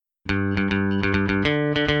I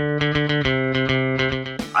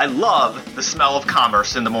love the smell of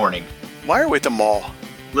commerce in the morning. Why are we at the mall?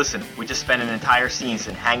 Listen, we just spent an entire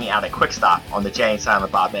season hanging out at Quick Stop on the Jay and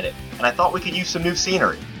Silent Bob Minute, and I thought we could use some new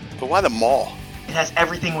scenery. But why the mall? It has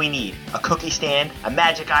everything we need. A cookie stand, a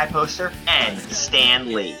magic eye poster, and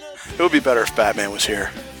Stan Lee. It would be better if Batman was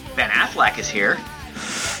here. Ben Affleck is here.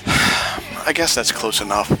 I guess that's close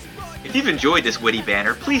enough. If you've enjoyed this witty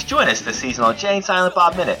banter, please join us this season on Jay and Silent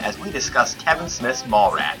Bob Minute as we discuss Kevin Smith's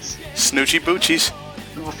Mallrats. Snoochie Boochies.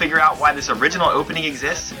 We will figure out why this original opening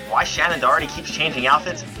exists, why Shannon Doherty keeps changing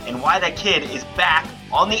outfits, and why that kid is back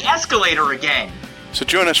on the escalator again. So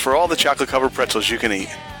join us for all the chocolate-covered pretzels you can eat.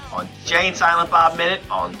 On Jay and Silent Bob Minute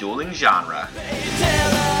on Dueling Genre.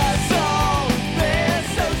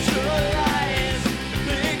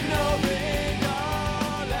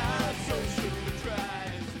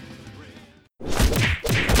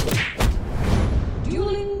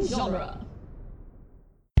 Dueling Genre.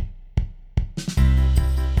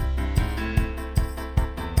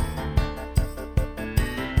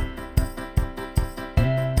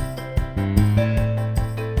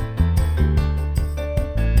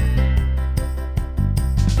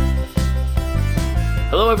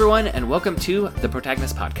 Hello everyone, and welcome to the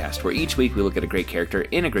Protagonist Podcast, where each week we look at a great character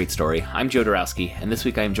in a great story. I'm Joe Dorowski, and this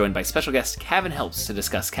week I am joined by special guest Kevin Helps to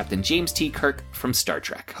discuss Captain James T. Kirk from Star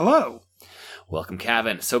Trek. Hello. Welcome,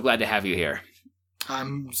 Kevin. So glad to have you here.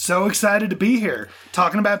 I'm so excited to be here,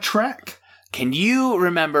 talking about Trek. Can you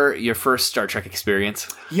remember your first Star Trek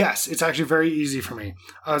experience? Yes, it's actually very easy for me.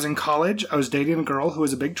 I was in college, I was dating a girl who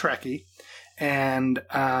was a big Trekkie, and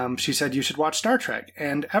she said, you should watch Star Trek.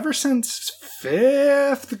 And ever since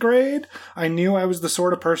 5th grade, I knew I was the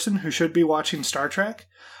sort of person who should be watching Star Trek.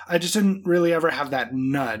 I just didn't really ever have that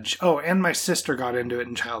nudge. Oh, and my sister got into it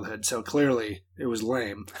in childhood, so clearly it was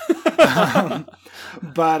lame.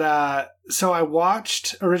 So I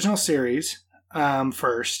watched original series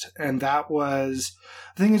first, and that was...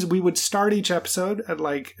 The thing is, we would start each episode at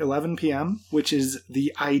like 11 p.m., which is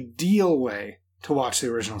the ideal way to watch the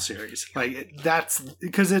original series. Like, that's...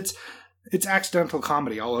 Because it's accidental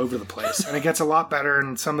comedy all over the place, and it gets a lot better,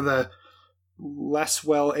 and some of the less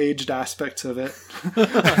well-aged aspects of it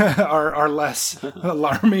are less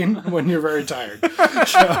alarming when you're very tired.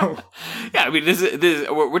 So, yeah, I mean,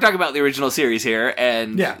 we're talking about the original series here,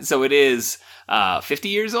 and so it is 50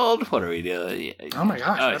 years old. What are we doing? Oh my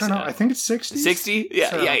gosh, I don't know. I think it's 60. 60?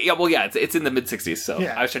 Yeah, so, yeah. Well, yeah, it's in the mid 60s. So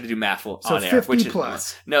yeah. I was trying to do math on so air. 50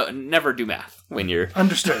 plus. No, never do math when you're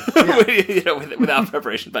understood. Yeah. Without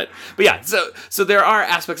preparation. But yeah. So there are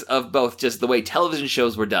aspects of both just the way television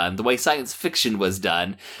shows were done, the way science fiction was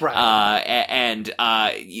done, right? And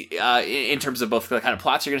in terms of both the kind of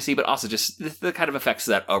plots you're going to see, but also just the kind of effects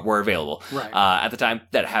that were available at the time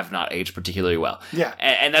that have not aged particularly well. Yeah,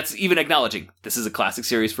 and that's even acknowledging this is a classic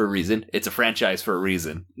series for a reason. It's a franchise for a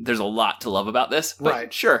reason. There's a lot to love about this.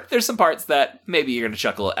 But sure, there's some parts that maybe you're going to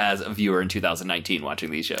chuckle as a viewer in 2019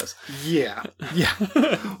 watching these shows. Yeah.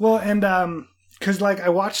 Well, and because like I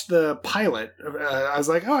watched the pilot, I was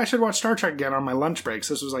like, oh, I should watch Star Trek again on my lunch breaks.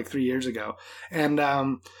 This was like 3 years ago, and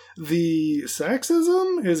the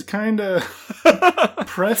sexism is kind of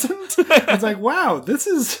present. It's like, wow, this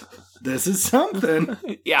is something.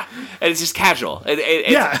 Yeah, and it's just casual.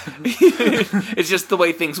 It's just the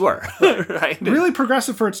way things were, right? Really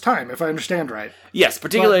progressive for its time, if I understand right. Yes,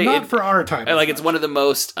 particularly but not for our time. Like it's one of the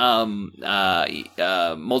most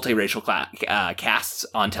multiracial casts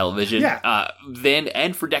on television. Then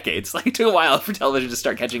and for decades. Like it took a while for television to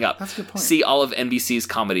start catching up. That's a good point. See all of NBC's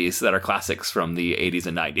comedies that are classics from the 80s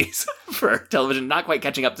and 90s for television, not quite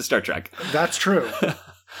catching up to Star Trek. That's true.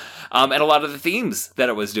 And a lot of the themes that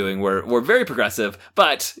it was doing were very progressive.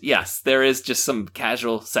 But yes, there is just some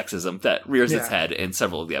casual sexism that rears its head in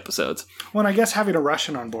several of the episodes. Well, and I guess having a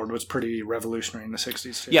Russian on board was pretty revolutionary in the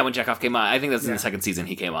 60s, too. Yeah, when Chekhov came on. I think that's in the second season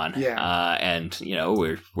he came on. Yeah. And, you know,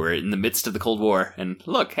 we're in the midst of the Cold War. And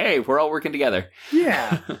look, hey, we're all working together.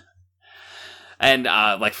 Yeah. And,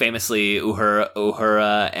 like, famously,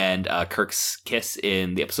 Uhura and Kirk's kiss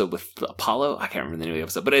in the episode with Apollo. I can't remember the name of the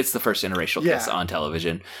episode, but it's the first interracial kiss on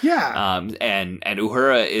television. Yeah. And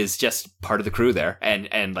Uhura is just part of the crew there.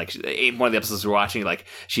 And like, in one of the episodes we're watching, like,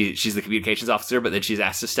 she's the communications officer, but then she's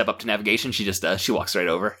asked to step up to navigation. She just does. She walks right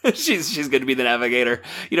over. She's going to be the navigator.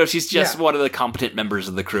 You know, she's just one of the competent members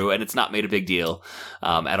of the crew, and it's not made a big deal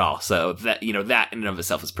at all. So that, you know, that in and of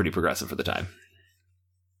itself is pretty progressive for the time.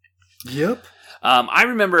 Yep. I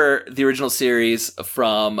remember the original series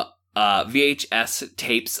from VHS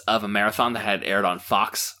tapes of a marathon that had aired on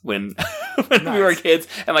Fox when we were kids,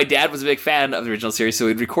 and my dad was a big fan of the original series, so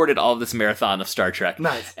we'd recorded all of this marathon of Star Trek.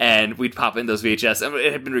 Nice. And we'd pop in those VHS, and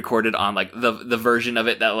it had been recorded on like the version of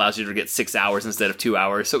it that allows you to get 6 hours instead of 2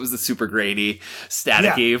 hours, so it was the super grainy,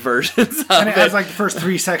 staticky versions of and it has like the first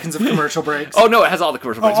 3 seconds of commercial breaks. Oh no, it has all the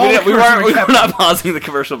commercial breaks. We were not pausing the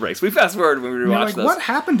commercial breaks. We fast forward when we rewatched those. What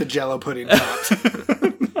happened to Jell-O pudding pops?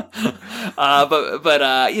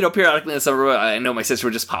 But periodically in the summer, I know my sister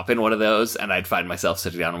would just pop in one of those, and I'd find myself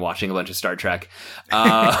sitting down and watching a bunch of Star Trek.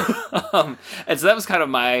 And so that was kind of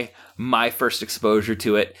my first exposure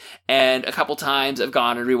to it. And a couple times I've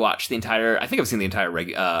gone and rewatched the entire. I think I've seen the entire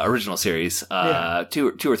original series 2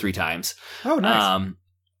 or 3 times. Oh, nice.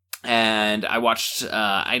 And I watched,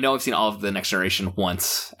 I know I've seen all of the Next Generation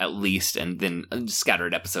once, at least, and then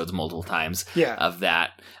scattered episodes multiple times of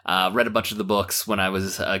that. Read a bunch of the books when I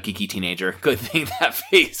was a geeky teenager. Good thing that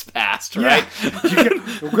phase passed, right?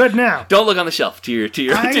 We're good now. Don't look on the shelf to your left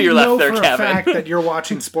there, Kevin. I know for a fact that you're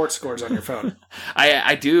watching sports scores on your phone.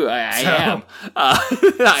 I do. I am.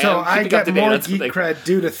 I get more geek cred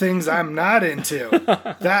due to things I'm not into.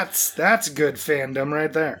 That's good fandom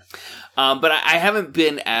right there. But I haven't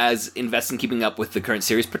been as invested in keeping up with the current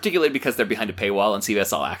series, particularly because they're behind a paywall on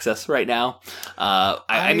CBS All Access right now.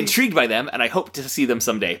 I'm intrigued by them, and I hope to see them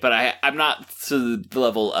someday. But I'm not to the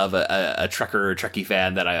level of a Trekker or Trekkie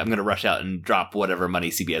fan that I'm going to rush out and drop whatever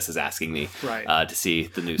money CBS is asking me to see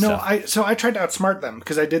the new stuff. So I tried to outsmart them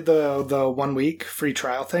because I did the 1 week free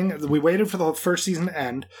trial thing. We waited for the first season to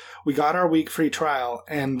end. We got our week free trial,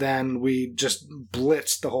 and then we just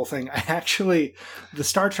blitzed the whole thing. The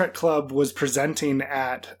Star Trek Club was presenting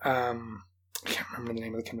at, I can't remember the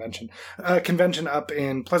name of the convention, a convention up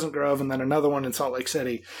in Pleasant Grove, and then another one in Salt Lake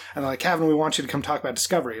City. And they're like, Kevin, we want you to come talk about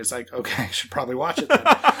Discovery. It's like, okay, I should probably watch it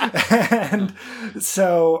then. and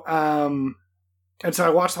so I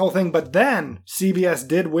watched the whole thing, but then CBS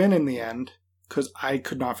did win in the end because I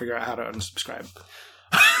could not figure out how to unsubscribe.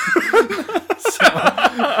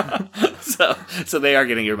 So they are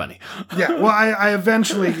getting your money. Yeah, well, I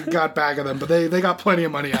eventually got back at them, but they got plenty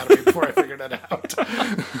of money out of me before I figured it out.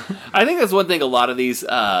 I think that's one thing. A lot of these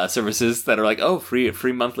services that are like, oh, free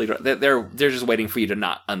monthly, they're just waiting for you to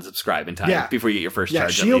not unsubscribe in time before you get your first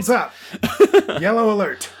charge. Shields up. Yellow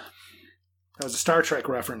alert. That was a Star Trek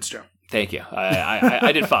reference, Joe. Thank you.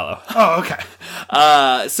 I did follow. Oh, okay.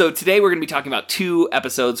 So today we're going to be talking about 2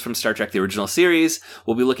 episodes from Star Trek, the original series.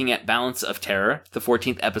 We'll be looking at Balance of Terror, the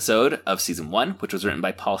 14th episode of Season 1, which was written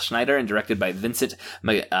by Paul Schneider and directed by Vincent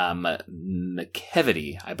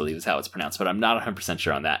McKevity, I believe is how it's pronounced, but I'm not 100%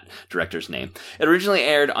 sure on that director's name. It originally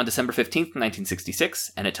aired on December 15th,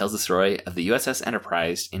 1966, and it tells the story of the USS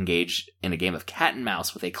Enterprise engaged in a game of cat and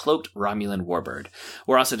mouse with a cloaked Romulan warbird.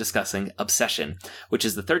 We're also discussing Obsession, which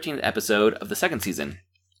is the 13th episode of the 2nd season.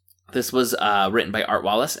 This was written by Art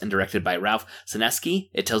Wallace and directed by Ralph Senesky.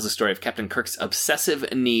 It tells the story of Captain Kirk's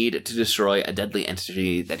obsessive need to destroy a deadly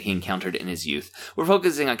entity that he encountered in his youth. We're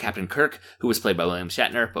focusing on Captain Kirk, who was played by William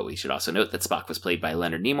Shatner, but we should also note that Spock was played by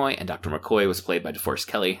Leonard Nimoy and Dr. McCoy was played by DeForest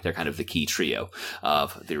Kelley. They're kind of the key trio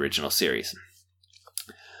of the original series.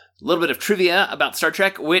 A little bit of trivia about Star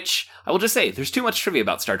Trek, which I will just say, there's too much trivia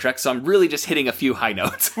about Star Trek, so I'm really just hitting a few high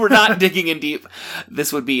notes. We're not digging in deep.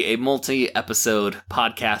 This would be a multi-episode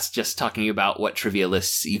podcast just talking about what trivia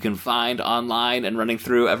lists you can find online and running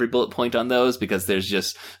through every bullet point on those, because there's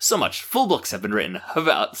just so much. Full books have been written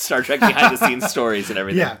about Star Trek behind-the-scenes stories and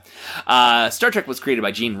everything. Yeah. Star Trek was created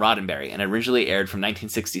by Gene Roddenberry and originally aired from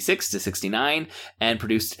 1966 to 69 and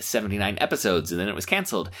produced 79 episodes, and then it was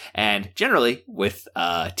canceled. And generally, with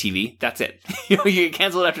TV, that's it. You get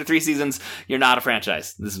canceled after 3 seasons, you're not a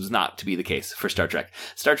franchise. This was not to be the case for Star Trek.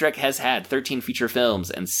 Star Trek has had 13 feature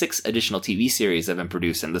films and 6 additional TV series that have been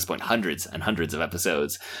produced, and at this point, hundreds and hundreds of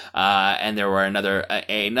episodes. And there were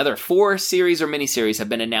another 4 series or miniseries have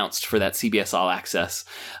been announced for that CBS All Access.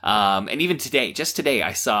 And even today, just today,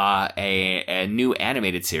 I saw a new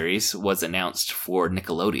animated series was announced for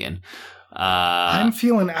Nickelodeon. I'm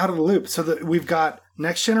feeling out of the loop. So that we've got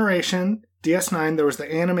Next Generation, DS9, there was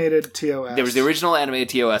the animated TOS. There was the original animated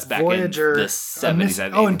TOS back Voyager, in the 70s, I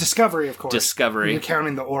think. Oh, and Discovery, of course. Discovery. You're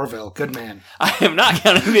counting the Orville. Good man. I am not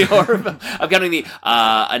counting the Orville. I'm counting the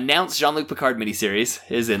announced Jean-Luc Picard miniseries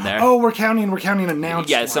is in there. Oh, we're counting announced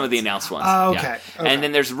Yeah, ones. some of the announced ones. Oh, okay. Yeah. And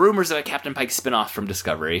then there's rumors of a Captain Pike spinoff from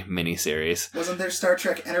Discovery miniseries. Wasn't there Star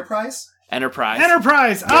Trek Enterprise?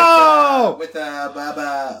 Enterprise! Oh! With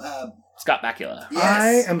Scott Bakula. Yes. I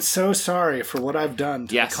am so sorry for what I've done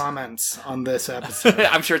to the comments on this episode.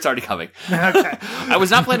 I'm sure it's already coming. Okay. I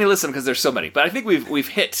was not planning to listen because there's so many, but I think we've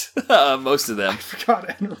hit most of them. I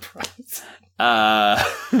forgot Enterprise.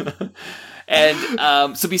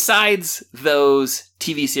 So besides those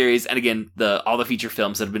TV series, and again, all the feature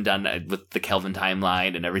films that have been done with the Kelvin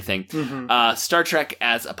timeline and everything, Star Trek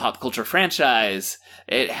as a pop culture franchise,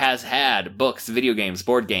 it has had books, video games,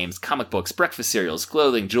 board games, comic books, breakfast cereals,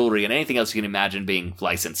 clothing, jewelry, and anything else you can imagine being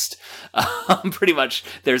licensed. Pretty much,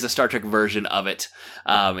 there's a Star Trek version of it.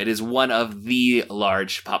 It is one of the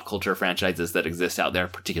large pop culture franchises that exist out there,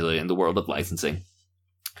 particularly in the world of licensing.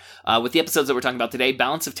 With the episodes that we're talking about today,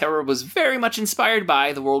 Balance of Terror was very much inspired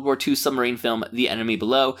by the World War II submarine film The Enemy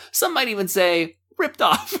Below. Some might even say ripped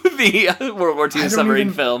off the World War II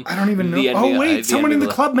submarine film. I don't even know. Someone in the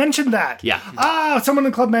club mentioned that. Yeah. Someone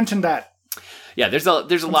in the club mentioned that. Yeah, there's a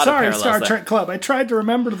lot of parallels Star there. Trek Club. I tried to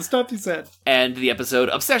remember the stuff you said. And the episode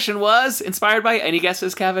Obsession was inspired by, any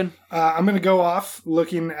guesses, Kevin? I'm going to go off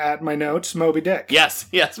looking at my notes, Moby Dick. Yes,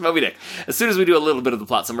 Moby Dick. As soon as we do a little bit of the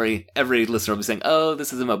plot summary, every listener will be saying, oh,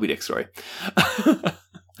 this is a Moby Dick story.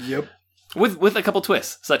 Yep. With a couple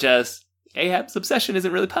twists, such as Ahab's obsession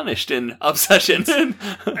isn't really punished in Obsession.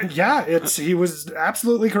 Yeah, he was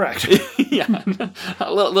absolutely correct. Yeah,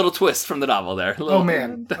 a little twist from the novel there. Oh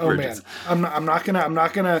man. I'm not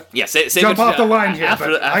gonna. Yeah, say jump off the line here.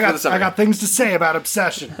 After I got things to say about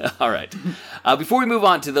Obsession. All right. Before we move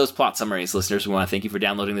on to those plot summaries, listeners, we want to thank you for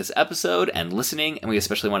downloading this episode and listening, and we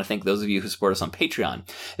especially want to thank those of you who support us on Patreon.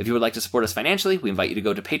 If you would like to support us financially, we invite you to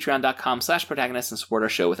go to patreon.com/protagonist and support our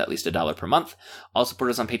show with at least $1 per month. All support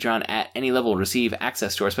us on Patreon at any level receive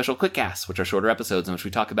access to our special quickcasts, which are shorter episodes in which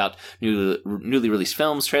we talk about newly released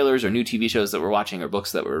films, trailers, or new TV shows that we're watching or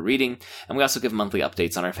books that we're reading, and we also give monthly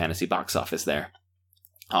updates on our fantasy box office there.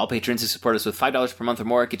 All patrons who support us with $5 per month or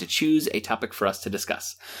more get to choose a topic for us to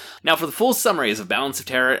discuss. Now, for the full summaries of Balance of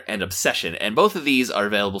Terror and Obsession, and both of these are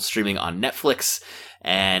available streaming on Netflix,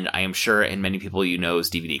 and I am sure in many people you know's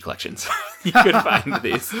DVD collections. You could find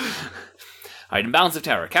these. All right, in Balance of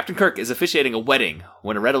Terror, Captain Kirk is officiating a wedding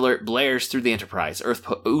when a red alert blares through the Enterprise.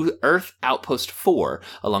 Earth Outpost 4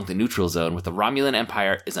 along the neutral zone with the Romulan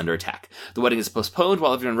Empire is under attack. The wedding is postponed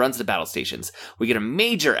while everyone runs to battle stations. We get a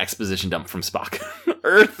major exposition dump from Spock.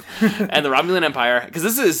 Earth and the Romulan Empire, because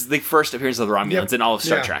this is the first appearance of the Romulans in all of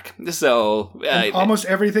Star Trek. So almost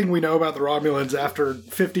everything we know about the Romulans after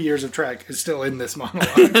 50 years of Trek is still in this monologue.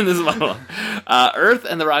 Earth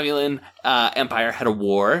and the Romulan Empire had a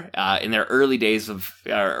war in their earlier days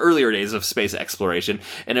of space exploration,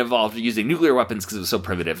 and involved using nuclear weapons because it was so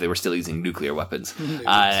primitive. They were still using nuclear weapons.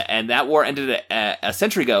 And that war ended a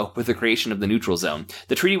century ago with the creation of the neutral zone.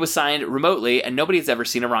 The treaty was signed remotely, and nobody has ever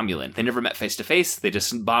seen a Romulan. They never met face to face. They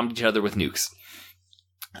just bombed each other with nukes.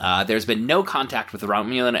 There's been no contact with the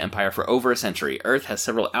Romulan Empire for over a century. Earth has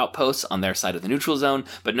several outposts on their side of the neutral zone,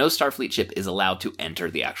 but no Starfleet ship is allowed to enter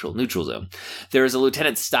the actual neutral zone. There is a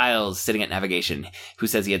Lieutenant Stiles sitting at navigation who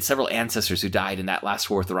says he had several ancestors who died in that last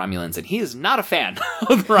war with the Romulans, and he is not a fan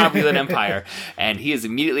of the Romulan Empire, and he is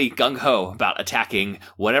immediately gung-ho about attacking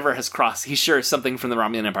whatever has crossed. He's sure something from the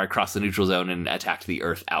Romulan Empire crossed the neutral zone and attacked the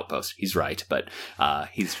Earth outpost. He's right, but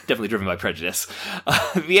he's definitely driven by prejudice.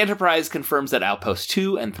 The Enterprise confirms that Outpost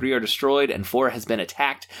 2 and 3 are destroyed, and 4 has been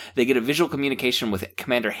attacked. They get a visual communication with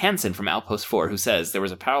Commander Hansen from Outpost 4, who says there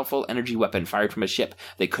was a powerful energy weapon fired from a ship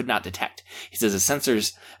they could not detect. He says his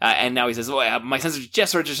sensors, and now he says, my sensors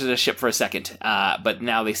just registered a ship for a second, but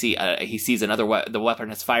now they see, he sees the weapon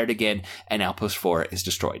has fired again, and Outpost 4 is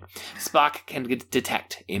destroyed. Spock can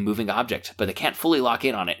detect a moving object, but they can't fully lock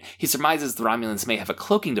in on it. He surmises the Romulans may have a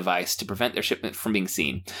cloaking device to prevent their shipment from being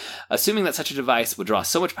seen. Assuming that such a device would draw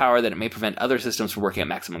so much power that it may prevent other systems from working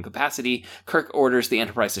at maximum capacity, Kirk orders the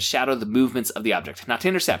Enterprise to shadow the movements of the object, not to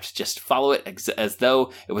intercept, just follow it as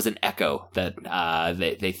though it was an echo that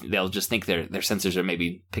they'll just think their sensors are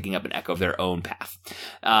maybe picking up an echo of their own path.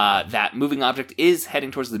 That moving object is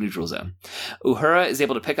heading towards the neutral zone. Uhura is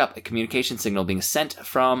able to pick up a communication signal being sent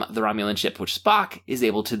from the Romulan ship, which Spock is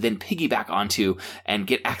able to then piggyback onto and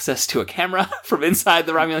get access to a camera from inside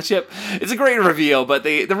the Romulan ship. It's a great reveal, but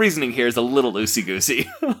the reasoning here is a little loosey-goosey.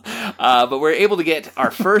 But we're able to get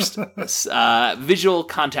our first visual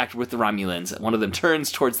contact with the Romulans. One of them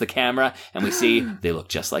turns towards the camera, and we see they look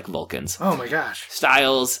just like Vulcans. Oh my gosh.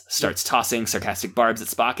 Stiles starts tossing sarcastic barbs at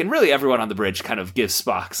Spock, and really everyone on the bridge kind of gives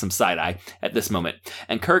Spock some side-eye at this moment.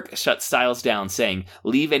 And Kirk shuts Stiles down, saying,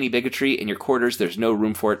 "Leave any bigotry in your quarters, there's no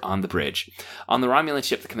room for it on the bridge." On the Romulan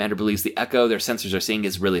ship, the commander believes the echo their sensors are seeing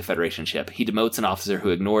is really a Federation ship. He demotes an officer who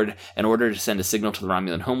ignored an order to send a signal to the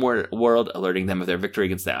Romulan homeworld, alerting them of their victory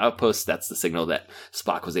against the outposts. That's the signal that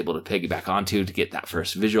Spock was able to piggyback onto to get that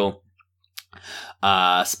first visual.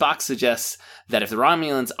 Spock suggests that if the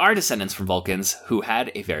Romulans are descendants from Vulcans who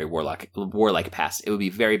had a very warlike past, it would be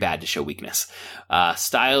very bad to show weakness.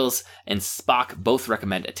 Styles and Spock both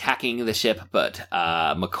recommend attacking the ship, but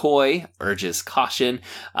McCoy urges caution,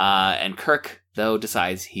 and Kirk, though,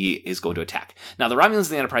 decides he is going to attack. Now, the Romulans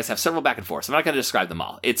and the Enterprise have several back and forths. I'm not going to describe them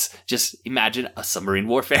all. It's just imagine a submarine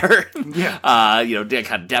warfare. Yeah.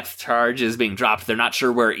 Kind of depth charges being dropped. They're not sure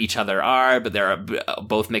where each other are, but they're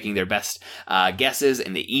both making their best guesses,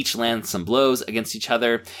 and they each land some blows against each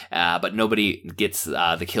other, but nobody gets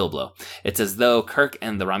the kill blow. It's as though Kirk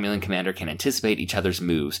and the Romulan commander can anticipate each other's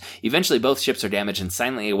moves. Eventually, both ships are damaged and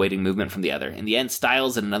silently awaiting movement from the other. In the end,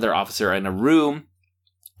 Styles and another officer are in a room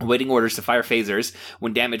awaiting orders to fire phasers.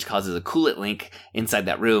 When damage causes a coolant leak inside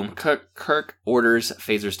that room, Kirk orders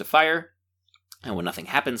phasers to fire. And when nothing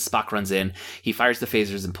happens, Spock runs in. He fires the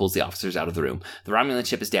phasers and pulls the officers out of the room. The Romulan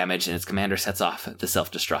ship is damaged, and its commander sets off the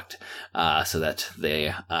self-destruct so that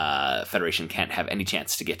the Federation can't have any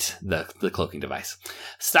chance to get the cloaking device.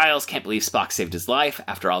 Styles can't believe Spock saved his life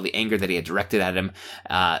after all the anger that he had directed at him.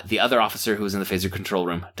 The other officer who was in the phaser control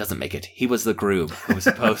room doesn't make it. He was the groom who was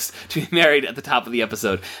supposed to be married at the top of the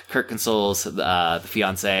episode. Kirk consoles the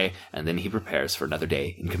fiancé, and then he prepares for another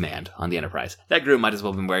day in command on the Enterprise. That groom might as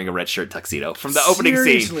well have been wearing a red shirt tuxedo from the opening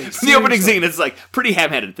scene. The opening scene is like pretty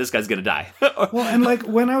ham-handed. This guy's gonna die. Well, and like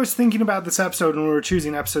when I was thinking about this episode when we were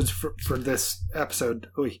choosing episodes for this episode,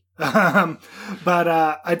 but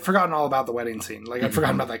I'd forgotten all about the wedding scene. Like I'd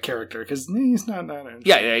forgotten about that character because he's not.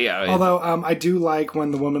 Yeah. Although I do like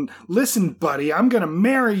when the woman, listen, buddy, I'm gonna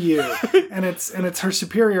marry you, and it's her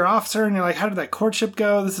superior officer, and you're like, how did that courtship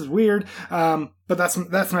go? This is weird. But that's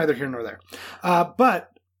neither here nor there. But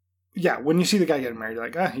yeah, when you see the guy getting married, you're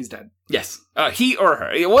like, he's dead. Yes. He or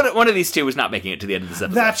her. One of these two was not making it to the end of this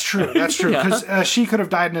episode. That's true. Because she could have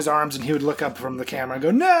died in his arms and he would look up from the camera and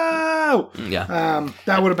go, no! Yeah.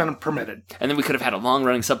 That would have been permitted. And then we could have had a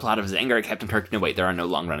long-running subplot of his anger at Captain Kirk. No, wait, there are no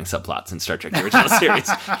long-running subplots in Star Trek, the original series.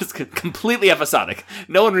 It's completely episodic.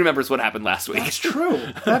 No one remembers what happened last week.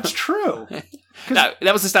 That's true. That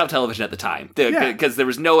was the style of television at the time. Because there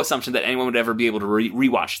was no assumption that anyone would ever be able to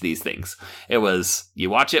rewatch these things. It was, you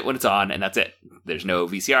watch it when it's on, and that's it. There's no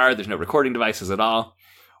VCR, there's no recording devices at all.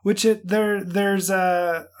 Which there's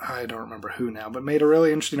I don't remember who now, but made a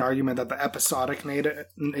really interesting argument that the episodic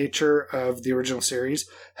nature of the original series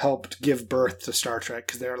helped give birth to Star Trek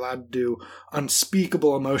because they're allowed to do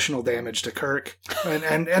unspeakable emotional damage to Kirk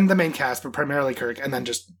and the main cast, but primarily Kirk, and then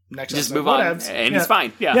just move on, and he's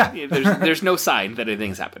fine. Yeah. There's no sign that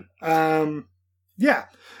anything's happened. Yeah.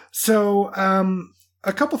 So.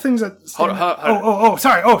 A couple things that... Hold on.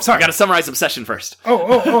 Sorry. I gotta summarize Obsession first.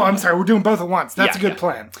 I'm sorry. We're doing both at once. That's a good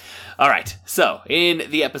plan. All right. So, in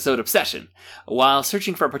the episode Obsession, while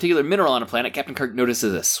searching for a particular mineral on a planet, Captain Kirk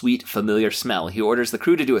notices a sweet, familiar smell. He orders the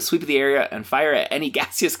crew to do a sweep of the area and fire at any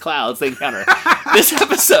gaseous clouds they encounter. This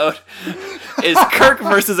episode is Kirk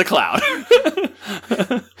versus a cloud.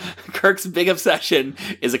 Kirk's big obsession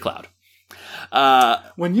is a cloud.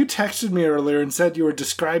 When you texted me earlier and said you were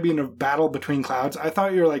describing a battle between clouds, I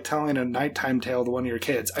thought you were like telling a nighttime tale to one of your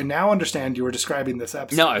kids. I now understand you were describing this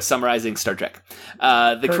episode. No, I was summarizing Star Trek.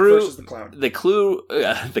 Kirk versus the cloud.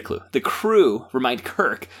 The crew remind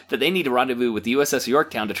Kirk that they need to rendezvous with the USS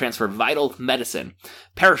Yorktown to transfer vital medicine,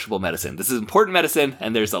 perishable medicine. This is important medicine,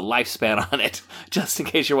 and there's a lifespan on it. Just in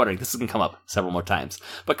case you're wondering, this is going to come up several more times.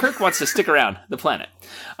 But Kirk wants to stick around the planet.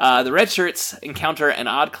 The red shirts encounter an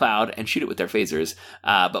odd cloud and shoot it with their phasers.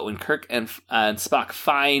 But when Kirk and Spock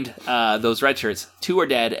find those red shirts, 2 are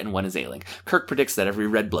dead and 1 is ailing. Kirk predicts that every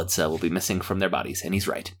red blood cell will be missing from their bodies, and he's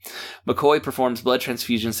right. McCoy performs blood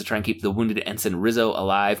transfusions to try and keep the wounded Ensign Rizzo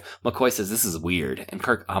alive. McCoy says this is weird, and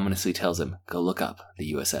Kirk ominously tells him, go look up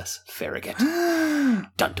the USS Farragut.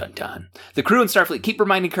 Dun dun dun. The crew and Starfleet keep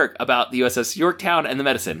reminding Kirk about the USS Yorktown and the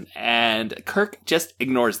medicine, and Kirk just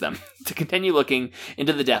ignores them to continue looking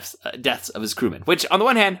into the deaths of his crewmen. Which, on the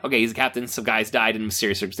one hand, okay, he's a captain, some guys died in a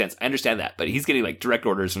mysterious circumstance. I understand that, but he's getting like direct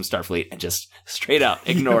orders from Starfleet and just straight out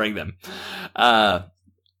ignoring them.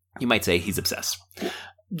 You might say he's obsessed.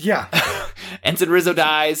 Yeah. Ensign Rizzo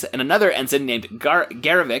dies, and another ensign named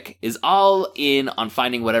Garavik is all in on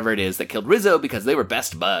finding whatever it is that killed Rizzo because they were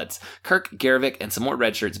best buds. Kirk, Garavik, and some more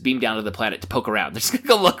red shirts beam down to the planet to poke around. They're just going to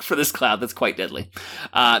go look for this cloud that's quite deadly.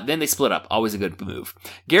 Then they split up. Always a good move.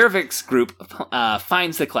 Garavik's group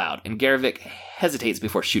finds the cloud, and Garavik hesitates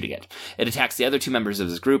before shooting it. It attacks the other two members of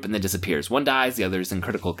his group and then disappears. One dies, the other is in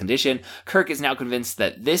critical condition. Kirk is now convinced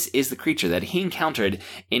that this is the creature that he encountered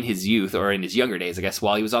in his youth, or in his younger days, I guess,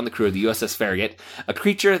 while he was on the crew of the USS Farragut, a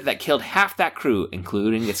creature that killed half that crew,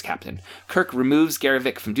 including its captain. Kirk removes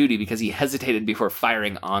Garvik from duty because he hesitated before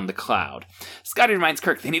firing on the Cloud. Scotty reminds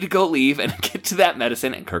Kirk they need to go leave and get to that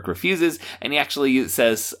medicine, and Kirk refuses, and he actually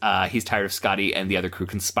says he's tired of Scotty and the other crew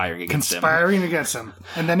conspiring against him.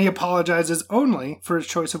 And then he apologizes only for his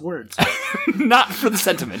choice of words. Not for the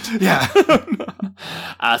sentiment. Yeah.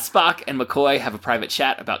 Spock and McCoy have a private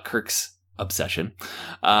chat about Kirk's obsession.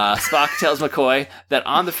 Spock tells McCoy that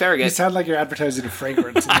on the Farragut... You sound like you're advertising a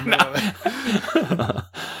fragrance. In the middle of it.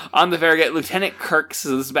 On the Farragut, Lieutenant Kirk,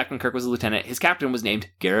 so this is back when Kirk was a lieutenant, his captain was named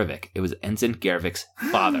Garvik. It was Ensign Garvik's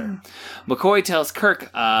father. McCoy tells Kirk...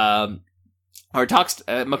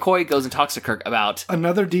 McCoy goes and talks to Kirk about...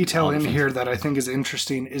 Another detail in here that I think is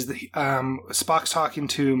interesting is that Spock's talking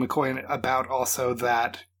to McCoy about also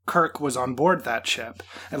that Kirk was on board that ship,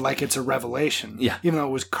 and like it's a revelation. Yeah. Even though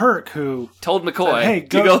it was Kirk who told McCoy, said, hey,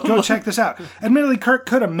 go check this out. Admittedly, Kirk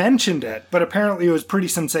could have mentioned it, but apparently it was pretty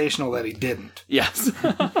sensational that he didn't. Yes.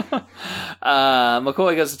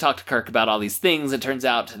 McCoy goes to talk to Kirk about all these things. It turns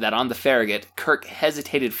out that on the Farragut, Kirk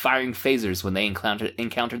hesitated firing phasers when they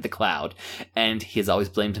encountered the Cloud, and he has always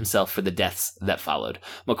blamed himself for the deaths that followed.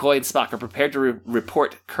 McCoy and Spock are prepared to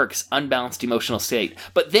report Kirk's unbalanced emotional state,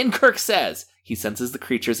 but then Kirk says he senses the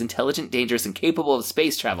creature is intelligent, dangerous, and capable of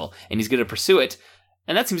space travel, and he's going to pursue it.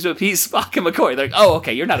 And that seems to appease Spock and McCoy. They're like, oh,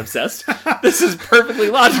 okay, you're not obsessed. This is perfectly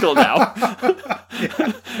logical now.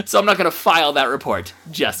 So I'm not going to file that report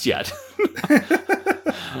just yet.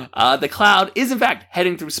 The Cloud is, in fact,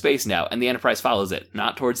 heading through space now, and the Enterprise follows it,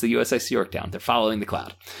 not towards the USS Yorktown. They're following the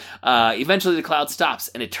Cloud. Eventually, the Cloud stops,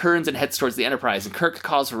 and it turns and heads towards the Enterprise, and Kirk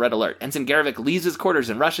calls for red alert. Ensign Garvik leaves his quarters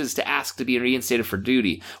and rushes to ask to be reinstated for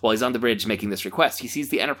duty. While he's on the bridge making this request, he sees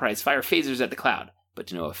the Enterprise fire phasers at the Cloud, but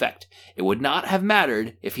to no effect. It would not have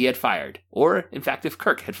mattered if he had fired, or, in fact, if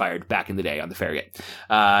Kirk had fired back in the day on the Farragut.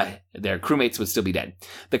 Their crewmates would still be dead.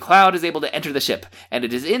 The Cloud is able to enter the ship, and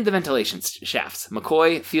it is in the ventilation shafts.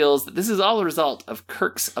 McCoy feels that this is all a result of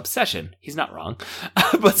Kirk's obsession. He's not wrong.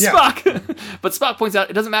 But Spock points out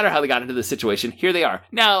it doesn't matter how they got into this situation. Here they are.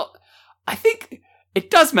 Now, I think it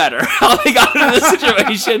does matter how they got into this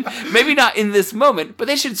situation. Maybe not in this moment, but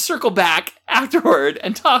they should circle back afterward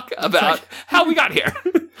and talk about how we got here.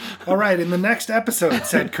 All right, in the next episode,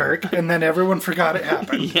 said Kirk, and then everyone forgot it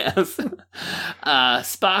happened. Yes.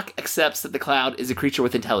 Spock accepts that the Cloud is a creature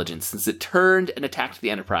with intelligence. Since it turned and attacked the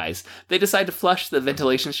Enterprise, they decide to flush the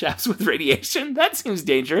ventilation shafts with radiation. That seems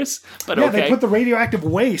dangerous, but okay. Yeah, they put the radioactive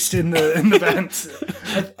waste in the vents.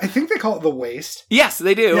 I think they call it the waste. Yes,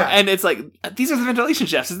 they do. Yeah. And it's like, these are the ventilation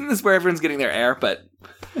shafts. Isn't this where everyone's getting their air? But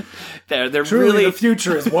they're truly, really... the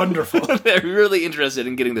future is wonderful. They're really interested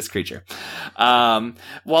in getting this creature.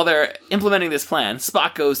 While they're implementing this plan,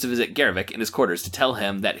 Spock goes to visit Garvik in his quarters to tell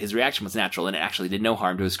him that his reaction was natural and it actually did no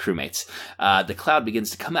harm to his crewmates. The Cloud begins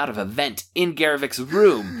to come out of a vent in Garvik's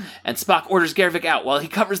room, and Spock orders Garvik out while he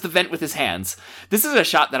covers the vent with his hands. This is a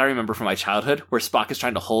shot that I remember from my childhood, where Spock is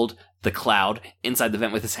trying to hold the Cloud inside the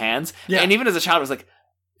vent with his hands. Yeah. And even as a child, I was like,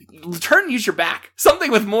 turn and use your back. Something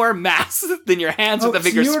with more mass than your hands with a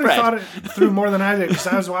bigger spread. You already thought it through more than I did, because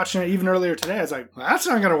I was watching it even earlier today. I was like, well, that's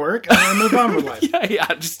not going to work. And I moved on with life. Yeah.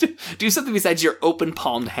 Just do something besides your open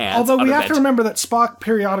palmed hands. Although we have to remember that Spock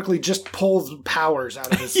periodically just pulls powers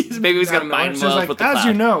out of his... Maybe he's got a mind meld with the Cloud. As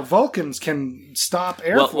you know, Vulcans can stop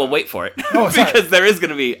air flow. Well, wait for it. Because there is going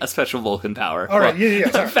to be a special Vulcan power. All right,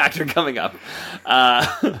 factor coming up.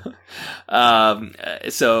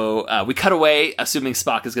 So we cut away, assuming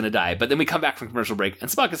Spock is going to die, but then we come back from commercial break, and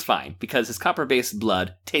Spock is fine because his copper-based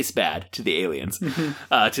blood tastes bad to the aliens,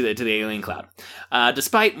 to the alien Cloud.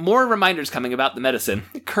 Despite more reminders coming about the medicine,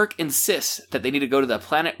 Kirk insists that they need to go to the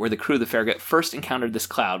planet where the crew of the Farragut first encountered this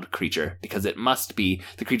Cloud creature, because it must be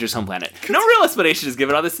the creature's home planet. No real explanation is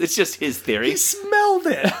given on this. It's just his theory. He smelled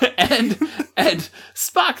it. and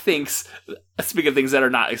Spock thinks, speaking of things that are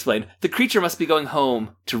not explained, the creature must be going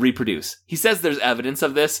home to reproduce. He says there's evidence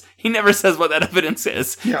of this. He never says what that evidence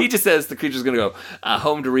is. Yeah. He just says the creature's going to go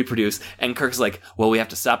home to reproduce. And Kirk's like, well, we have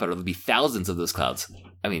to stop it, or there'll be thousands of those Clouds.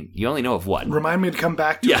 I mean, you only know of one. Remind me to come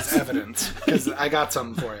back to his evidence, because I got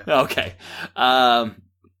something for you. Okay.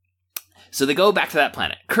 So they go back to that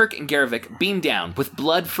planet. Kirk and Garvik beam down with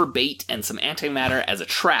blood for bait and some antimatter as a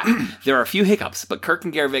trap. There are a few hiccups, but Kirk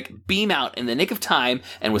and Garvik beam out in the nick of time,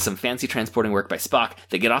 and with some fancy transporting work by Spock,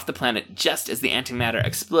 they get off the planet just as the antimatter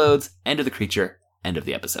explodes. End of the creature. End of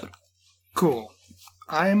the episode. Cool.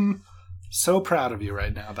 I'm so proud of you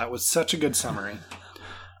right now. That was such a good summary.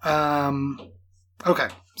 Okay,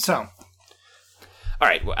 so All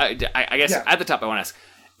right. Well, I guess Yeah. at the top, I want to ask: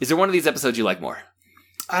 is there one of these episodes you like more?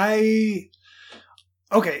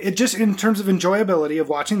 it just in terms of enjoyability of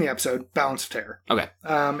watching the episode, Balance of Terror. Okay.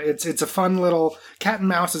 It's a fun little cat and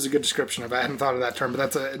mouse is a good description of it. I hadn't thought of that term, but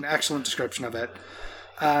that's an excellent description of it.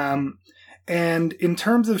 And in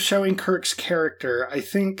terms of showing Kirk's character, I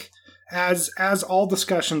think as all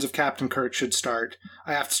discussions of Captain Kirk should start,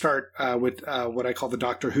 I have to start with what I call the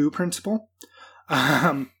Doctor Who principle.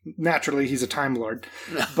 Naturally, he's a Time Lord,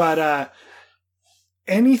 but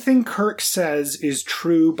anything Kirk says is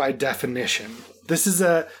true by definition. This is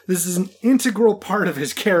an integral part of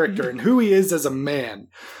his character and who he is as a man,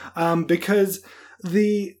 because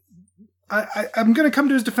I'm going to come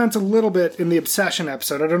to his defense a little bit in the Obsession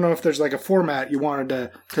episode. I don't know if there's like a format you wanted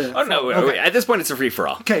to Oh no! Okay. At this point, it's a free for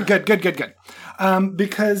all. Okay, good.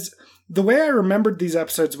 Because the way I remembered these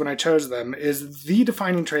episodes when I chose them is the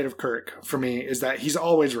defining trait of Kirk for me is that he's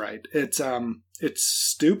always right. It's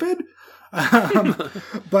stupid,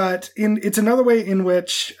 but it's another way in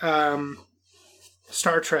which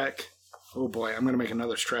Star Trek. Oh boy, I'm going to make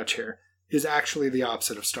another stretch here. Is actually the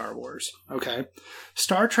opposite of Star Wars. Okay,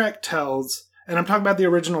 Star Trek tells, and I'm talking about the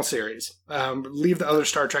original series. Leave the other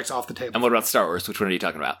Star Treks off the table. And what about Star Wars? Which one are you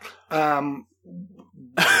talking about?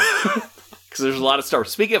 Because there's a lot of Star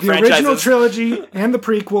Wars. Speaking of the franchises, original trilogy and the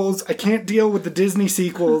prequels. I can't deal with the Disney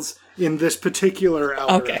sequels in this particular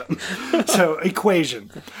algorithm. Okay. So equation.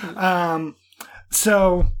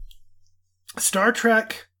 So Star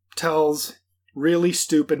Trek tells really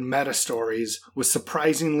stupid meta stories with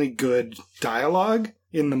surprisingly good dialogue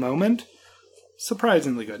in the moment.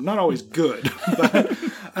 Surprisingly good. Not always good. But,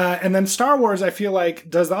 and then Star Wars, I feel like,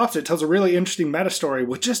 does the opposite. It tells a really interesting meta story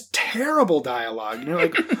with just terrible dialogue. And you're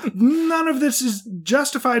like, none of this is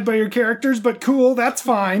justified by your characters, but cool, that's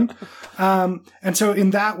fine. And so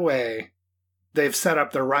in that way, they've set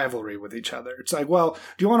up their rivalry with each other. It's like, well,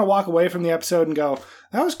 do you want to walk away from the episode and go,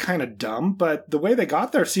 that was kind of dumb, but the way they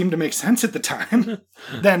got there seemed to make sense at the time?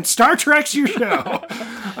 Then Star Trek's your show.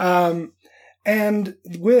 And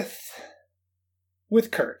with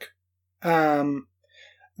Kirk, the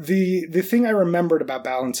thing I remembered about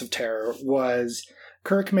Balance of Terror was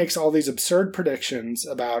Kirk makes all these absurd predictions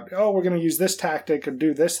about, oh, we're going to use this tactic or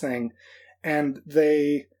do this thing, and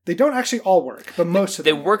they don't actually all work, but most of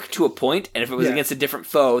them they work to a point, and if it was against a different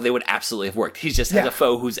foe, they would absolutely have worked. He just has a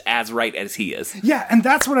foe who's as right as he is. Yeah, and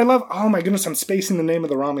that's what I love. Oh my goodness, I'm spacing the name of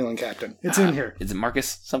the Romulan captain. It's in here. Is it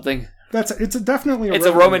Marcus something? It's definitely a It's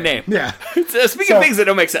Roman a Roman name. Yeah. Speaking of things that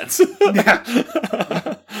don't make sense.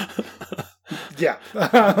 Yeah. Yeah.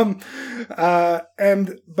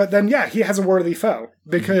 But then he has a worthy foe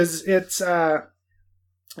because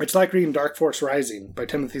it's like reading Dark Force Rising by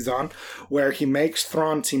Timothy Zahn, where he makes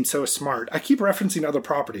Thrawn seem so smart. I keep referencing other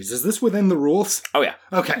properties. Is this within the rules? Oh yeah.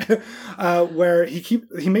 Okay. Where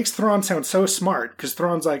he makes Thrawn sound so smart because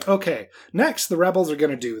Thrawn's like, okay, next the rebels are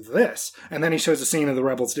going to do this, and then he shows a scene of the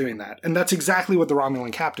rebels doing that, and that's exactly what the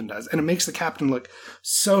Romulan captain does, and it makes the captain look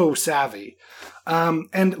so savvy.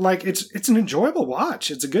 And like it's an enjoyable watch.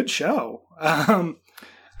 It's a good show.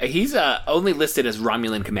 He's only listed as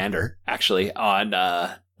Romulan commander, actually, on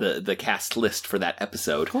the cast list for that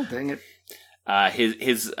episode. Oh, dang it.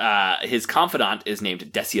 His confidant is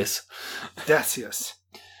named Decius. Decius.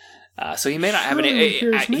 So he may not have a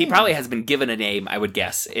name. He probably has been given a name, I would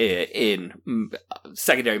guess, in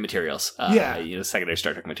secondary materials. Secondary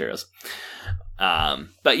Star Trek materials.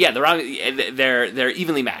 But yeah, they're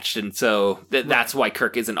evenly matched, and so that's why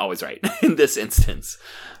Kirk isn't always right in this instance.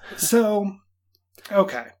 So,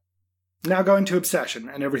 okay. Now going to Obsession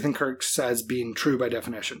and everything Kirk says being true by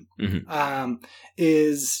definition. Mm-hmm.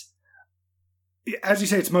 Is, as you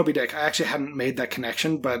say, it's Moby Dick. I actually hadn't made that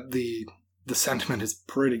connection, but the sentiment is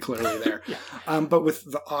pretty clearly there. Yeah. But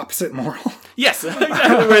with the opposite moral. Yes,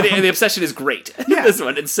 exactly. Where the obsession is great. Yeah. This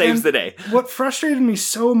one, it saves the day. What frustrated me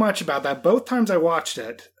so much about that, both times I watched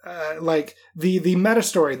it, like the meta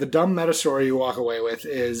story, the dumb meta story you walk away with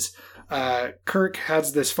is Kirk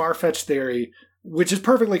has this far-fetched theory, which is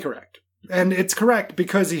perfectly correct. And it's correct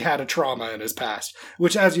because he had a trauma in his past,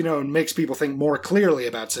 which, as you know, makes people think more clearly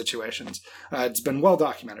about situations. It's been well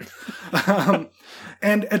documented.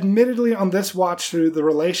 And admittedly, on this watch through, the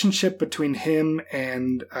relationship between him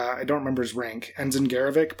and, I don't remember his rank, Ensign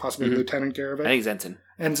Garevik, possibly Lieutenant Garevik. I think it's Ensign.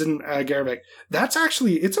 Ensign Garevik. That's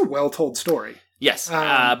actually, it's a well-told story. Yes,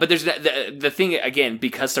 but there's the thing, again,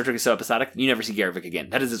 because Star Trek is so episodic, you never see Garevik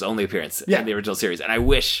again. That is his only appearance in the original series. And I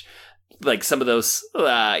wish like some of those,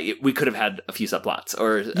 we could have had a few subplots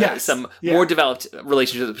or Yes. some Yeah. more developed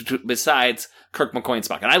relationships besides Kirk, McCoy, and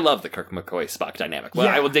Spock. And I love the Kirk, McCoy, Spock dynamic. Well,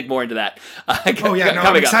 Yeah. I will dig more into that. Oh yeah, no, I'm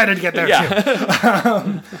coming up. excited to get there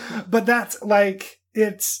Yeah. too. But that's like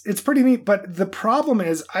it's pretty neat. But the problem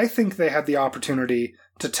is, I think they had the opportunity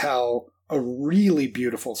to tell a really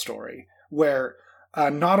beautiful story where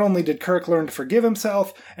not only did Kirk learn to forgive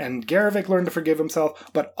himself and Garvik learn to forgive himself,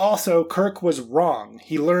 but also Kirk was wrong.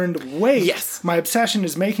 He learned, wait, Yes. my obsession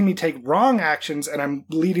is making me take wrong actions and I'm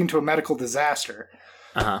leading to a medical disaster.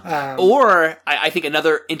 Or I think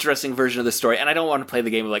another interesting version of the story, and I don't want to play the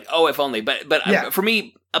game of like, oh, if only, but Yeah. for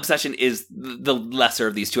me, Obsession is the lesser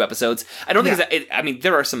of these two episodes. I don't think I mean,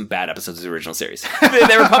 there are some bad episodes of the original series.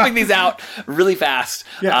 They were pumping these out really fast.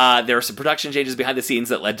 Yeah. There were some production changes behind the scenes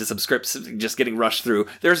that led to some scripts just getting rushed through.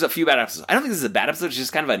 There's a few bad episodes. I don't think this is a bad episode. It's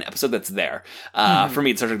just kind of an episode that's there. For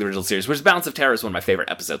me, it's Star Trek the original series, which Balance of Terror is one of my favorite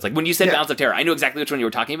episodes. Like when you said Balance of Terror, I knew exactly which one you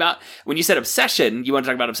were talking about. When you said Obsession, you want to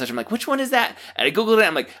talk about Obsession. I'm like, which one is that? And I Googled it.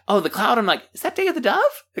 I'm like, oh, the cloud. I'm like, is that Day of the Dove?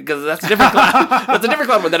 Because that's a different cloud. That's a different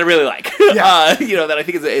cloud one that I really like. Yeah. That I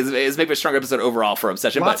think is maybe a stronger episode overall for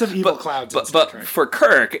Obsession. Lots of evil clouds in Star But Trek. for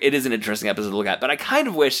Kirk, it is an interesting episode to look at. But I kind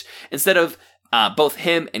of wish, instead of both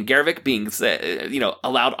him and Garvik being,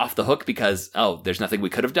 allowed off the hook because, there's nothing we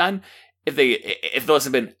could have done, if those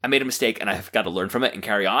had been, I made a mistake and I've got to learn from it and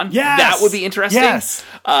carry on, Yes! that would be interesting. Yes.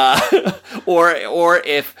 Or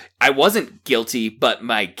if I wasn't guilty, but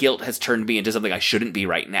my guilt has turned me into something I shouldn't be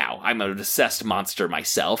right now. I'm an obsessed monster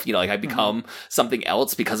myself. I become something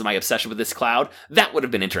else because of my obsession with this cloud. That would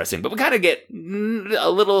have been interesting. But we kind of get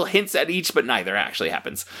a little hints at each, but neither actually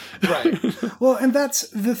happens. Right. Well, and that's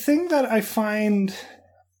the thing that I find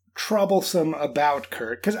troublesome about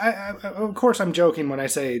Kirk, because I of course I'm joking when I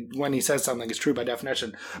say when he says something is true by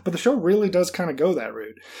definition, but the show really does kind of go that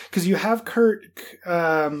route, because you have Kirk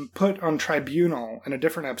put on tribunal in a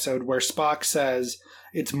different episode where Spock says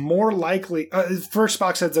it's more likely, first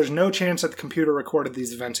Spock says there's no chance that the computer recorded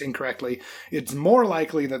these events incorrectly. It's more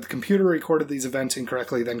likely that the computer recorded these events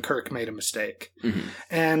incorrectly than Kirk made a mistake. Mm-hmm.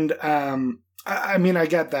 And I mean, I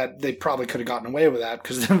get that they probably could have gotten away with that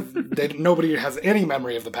because nobody has any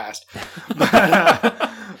memory of the past.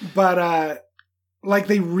 But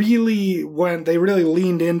they really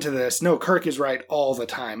leaned into this. No, Kirk is right all the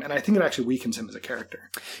time, and I think it actually weakens him as a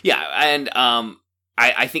character. Yeah, and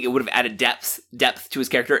I think it would have added depth to his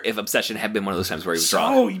character if Obsession had been one of those times where he was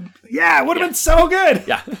wrong. Oh, yeah, it would have been so good.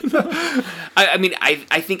 Yeah.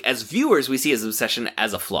 I think as viewers, we see his Obsession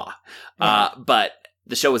as a flaw. But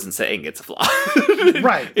the show isn't saying it's a flaw.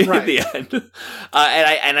 Right. In the end.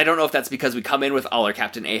 And I don't know if that's because we come in with all our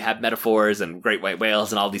Captain Ahab metaphors and great white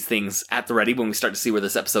whales and all these things at the ready when we start to see where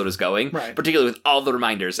this episode is going. Right. Particularly with all the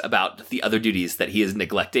reminders about the other duties that he is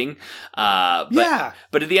neglecting. But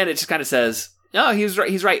at the end, it just kind of says, no, he's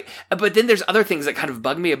right. But then there's other things that kind of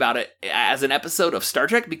bug me about it as an episode of Star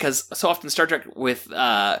Trek, because so often Star Trek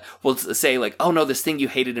will say like, oh no, this thing you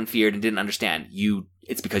hated and feared and didn't understand,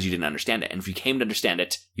 it's because you didn't understand it. And if you came to understand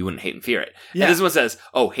it, you wouldn't hate and fear it. Yeah. And this one says,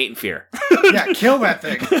 oh, hate and fear. Yeah, kill that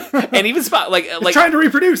thing. And even Spock, like trying to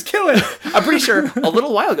reproduce, kill it. I'm pretty sure a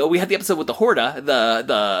little while ago we had the episode with the Horda,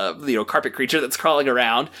 the carpet creature that's crawling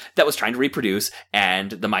around that was trying to reproduce,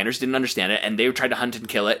 and the miners didn't understand it, and they tried to hunt and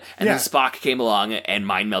kill it. And then Spock came along and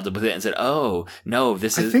mind melded with it and said, "Oh no, I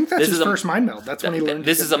think that's his first mind meld. That's when he learned.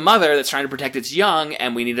 This is a mother that's trying to protect its young,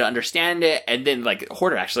 and we need to understand it." And then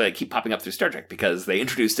Horda actually keep popping up through Star Trek because they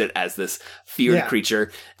introduced it as this feared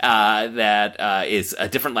creature that is a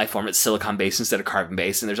different life form. It's silicon based instead of carbon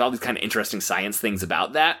based, and there's all these kind of interesting science things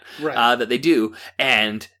about that that they do,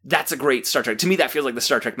 and that's a great Star Trek. To me, that feels like the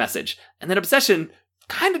Star Trek message. And then Obsession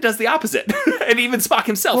kind of does the opposite. And even Spock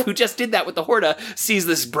himself, who just did that with the Horda, sees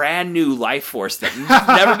this brand new life force that's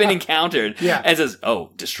never been encountered, and says,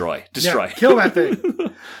 "Oh, destroy, kill that thing."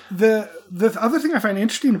 The other thing I find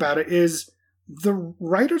interesting about it is the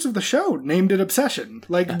writers of the show named it Obsession.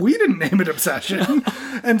 We didn't name it Obsession.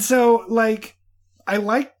 And so, I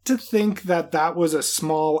like to think that was a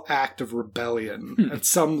small act of rebellion at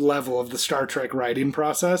some level of the Star Trek writing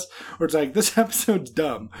process, where it's like, this episode's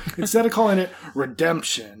dumb. Instead of calling it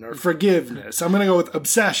redemption or forgiveness, I'm going to go with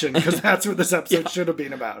obsession, because that's what this episode should have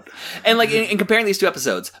been about. And in comparing these two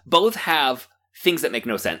episodes, both have things that make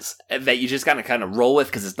no sense that you just kind of roll with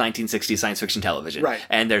because it's 1960s science fiction television. Right.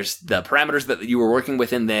 And there's the parameters that you were working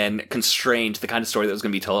within then constrained the kind of story that was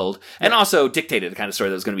going to be told, and also dictated the kind of story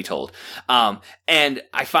that was going to be told. And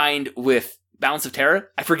I find with Balance of Terror,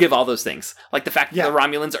 I forgive all those things. Like the fact that the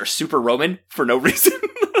Romulans are super Roman for no reason.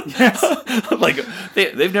 Yes. Like,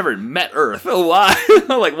 they've never met Earth. Why?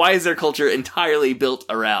 Like, why is their culture entirely built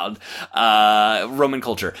around Roman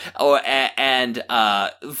culture? And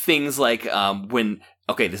things like when...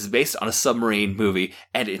 Okay, this is based on a submarine movie,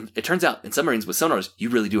 and it turns out in submarines with sonars, you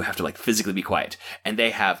really do have to, like, physically be quiet. And they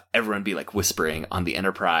have everyone be, like, whispering on the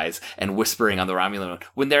Enterprise and whispering on the Romulan one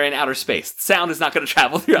when they're in outer space. Sound is not going to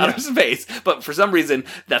travel through outer space, but for some reason,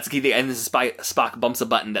 that's the key thing. And this is Spock bumps a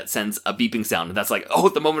button that sends a beeping sound, and that's like, oh,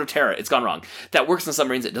 at the moment of terror, it's gone wrong. That works in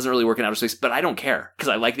submarines. It doesn't really work in outer space, but I don't care, because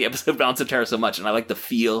I like the episode Balance of Terror so much, and I like the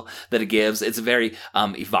feel that it gives. It's very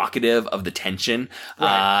evocative of the tension,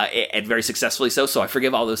 and very successfully so I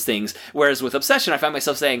forgive all those things. Whereas with Obsession, I find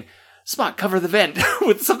myself saying, Spock, cover the vent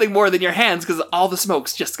with something more than your hands, because all the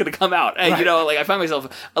smoke's just going to come out. And, you know, like, I find myself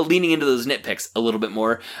leaning into those nitpicks a little bit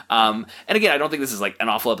more. And again, I don't think this is like an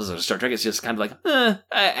awful episode of Star Trek. It's just kind of like,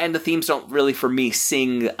 and the themes don't really, for me,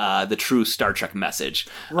 sing the true Star Trek message.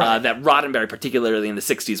 That Roddenberry, particularly in the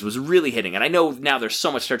 60s, was really hitting. And I know now there's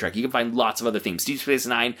so much Star Trek. You can find lots of other themes. Deep Space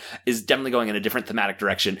Nine is definitely going in a different thematic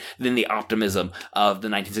direction than the optimism of the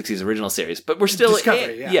 1960s original series. But we're still...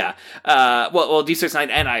 Discovery, Well, Deep Space Nine,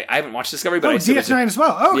 and I haven't watched Discovery, but I assume DS9 as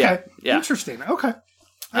well. Oh, okay. Yeah. Interesting. Okay.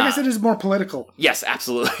 I guess it is more political. Yes,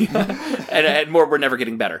 absolutely. and more, we're never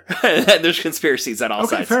getting better. There's conspiracies on all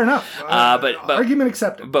sides. Okay, fair enough. But argument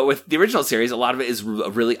accepted. But with the original series, a lot of it is a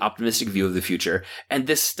really optimistic view of the future, and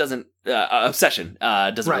this doesn't. Obsession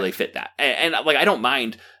doesn't really fit that. And like, I don't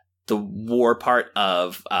mind the war part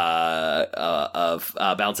of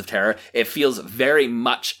Balance of Terror. It feels very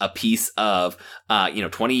much a piece of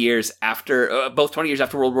 20 years after both 20 years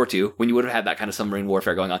after World War II, when you would have had that kind of submarine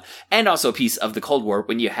warfare going on, and also a piece of the Cold War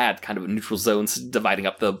when you had kind of neutral zones dividing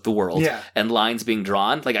up the world and lines being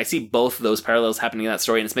drawn. Like, I see both those parallels happening in that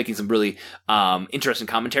story, and it's making some really interesting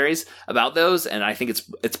commentaries about those, and I think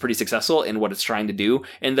it's pretty successful in what it's trying to do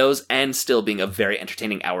in those, and still being a very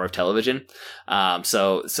entertaining hour of television.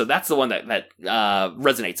 So that's the one that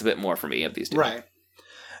resonates a bit more for me of these two. Right.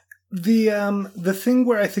 The thing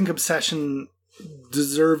where I think Obsession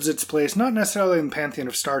deserves its place, not necessarily in the pantheon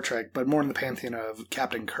of Star Trek, but more in the pantheon of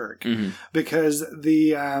Captain Kirk, because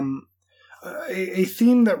the a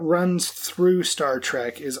theme that runs through Star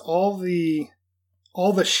Trek is all the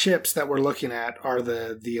ships that we're looking at are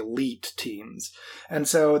the elite teams, and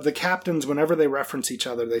so the captains, whenever they reference each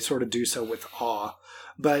other, they sort of do so with awe.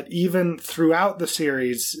 But even throughout the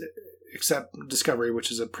series, except Discovery,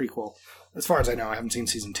 which is a prequel, as far as I know, I haven't seen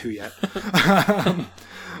season 2 yet.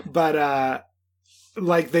 But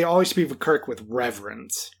like, they always speak of Kirk with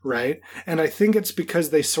reverence, right? And I think it's because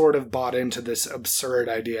they sort of bought into this absurd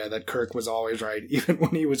idea that Kirk was always right, even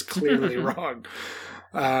when he was clearly wrong.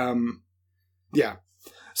 Yeah.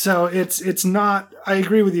 So it's not, I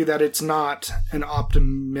agree with you that it's not an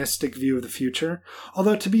optimistic view of the future.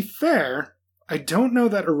 Although, to be fair, I don't know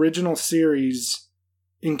that original series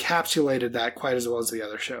encapsulated that quite as well as the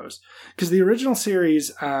other shows. Because the original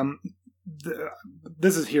series,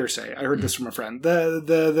 this is hearsay. I heard this from a friend.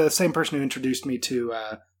 The same person who introduced me to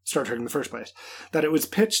Star Trek in the first place, that it was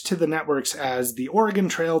pitched to the networks as the Oregon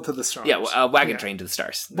Trail to the Stars. Yeah, Wagon Train to the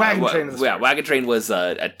Stars. Wagon Train to the Stars. Yeah, Wagon Train was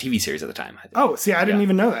a TV series at the time, I think. Oh, see, I didn't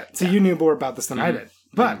even know that. So you knew more about this than I did.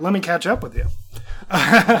 But let me catch up with you.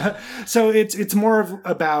 So it's more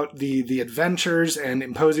about the adventures and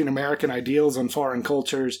imposing American ideals on foreign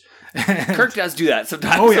cultures. Kirk does do that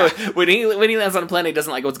sometimes. Oh, yeah. So when he lands on a planet, he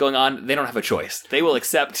doesn't like what's going on, they don't have a choice. They will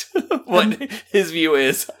accept what his view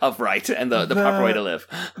is of right and the proper way to live.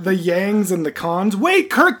 The yangs and the cons. Wait,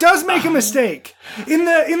 Kirk does make a mistake in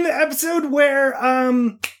the episode where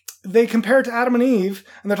they compare it to Adam and Eve,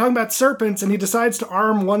 and they're talking about serpents, and he decides to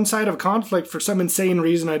arm one side of conflict for some insane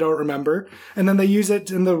reason I don't remember, and then they use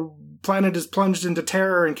it, and the planet is plunged into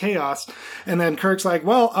terror and chaos, and then Kirk's like,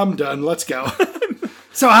 well, I'm done, let's go.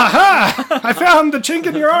 So, haha! I found the chink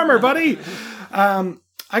in your armor, buddy!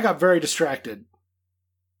 I got very distracted.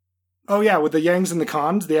 Oh, yeah, with the Yangs and the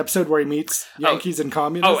Cons, the episode where he meets Yankees and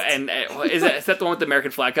communists. Oh, and is that the one with the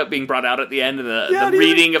American flag cup being brought out at the end of the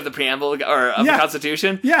reading of the preamble or of the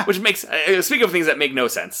Constitution? Yeah. Which makes, speaking of things that make no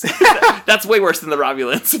sense, that's way worse than the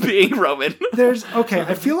Romulans being Roman.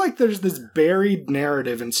 I feel like there's this buried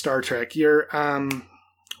narrative in Star Trek.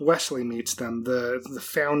 Wesley meets them, the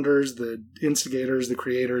founders, the instigators, the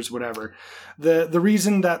creators, whatever. The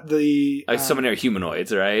reason that so many are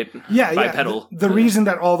humanoids, right? Yeah, bipedal. The reason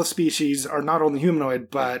that all the species are not only humanoid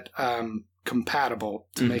but compatible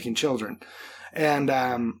to making children, and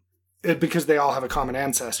because they all have a common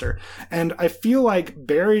ancestor. And I feel like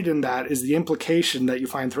buried in that is the implication that you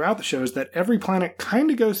find throughout the shows that every planet kind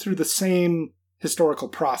of goes through the same historical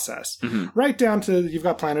process, Mm-hmm. right down to you've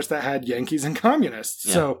got planets that had Yankees and communists.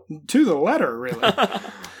 Yeah. So to the letter, really.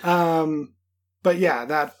 But yeah,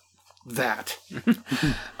 that.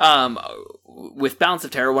 With Balance of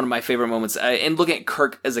Terror, one of my favorite moments, and looking at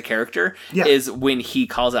Kirk as a character, is when he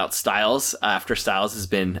calls out Styles after Styles has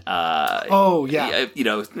been,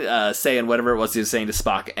 saying whatever it was he was saying to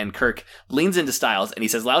Spock, and Kirk leans into Styles and he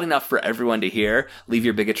says loud enough for everyone to hear, "Leave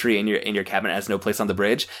your bigotry in your cabinet, has no place on the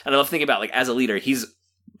bridge." And I love thinking about, like, as a leader, he's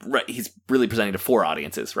really presenting to 4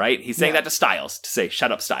 audiences, right? He's saying that to Styles to say,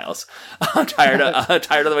 "Shut up, Styles. I'm tired of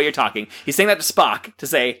the way you're talking." He's saying that to Spock to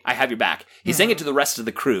say, "I have your back." He's saying it to the rest of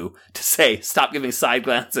the crew to say, "Stop giving side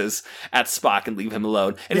glances at Spock and leave him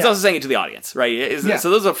alone." And he's also saying it to the audience, right? So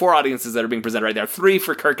those are 4 audiences that are being presented right there. 3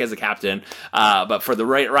 for Kirk as a captain, but for the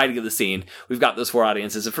writing of the scene, we've got those 4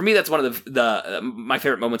 audiences. And for me, that's one of my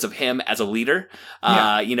favorite moments of him as a leader,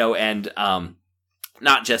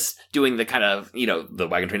 not just doing the kind of, the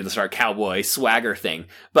wagon train to the star cowboy swagger thing,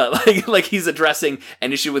 but like he's addressing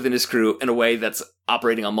an issue within his crew in a way that's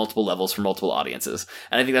operating on multiple levels for multiple audiences.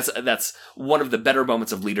 And I think that's one of the better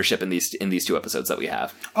moments of leadership in these 2 episodes that we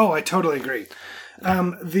have. Oh, I totally agree.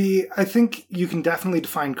 I think you can definitely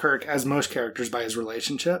define Kirk, as most characters, by his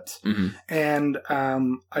relationships. Mm-hmm. And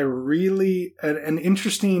I really an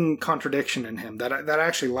interesting contradiction in him that I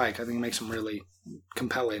actually like. I think makes him really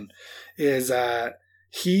compelling. Is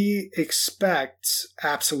he expects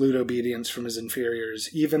absolute obedience from his inferiors,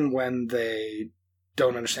 even when they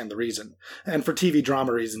don't understand the reason. And for TV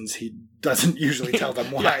drama reasons, he doesn't usually tell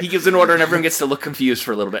them why. He gives an order and everyone gets to look confused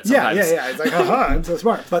for a little bit sometimes. Yeah. It's like, haha, I'm so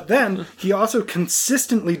smart. But then he also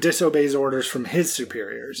consistently disobeys orders from his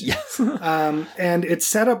superiors. Yes. And it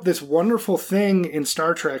set up this wonderful thing in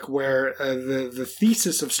Star Trek where the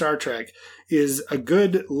thesis of Star Trek is a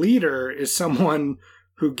good leader is someone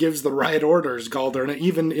who gives the right orders, Galdern,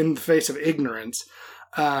 even in the face of ignorance,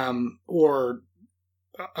 or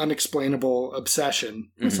unexplainable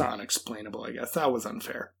obsession. It's not unexplainable, I guess. That was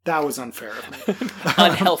unfair. Of me.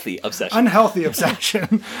 Unhealthy obsession. Unhealthy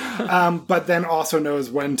obsession. But then also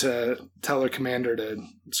knows when to tell her commander to,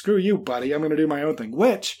 "Screw you, buddy. I'm going to do my own thing,"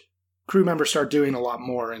 which crew members start doing a lot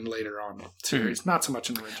more in later on series. Not so much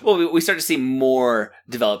in the original. Well, we start to see more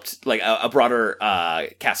developed, like a broader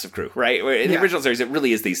cast of crew, right? Where in the original series, it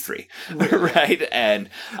really is these 3, right? And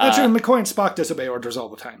that's true. McCoy and Spock disobey orders all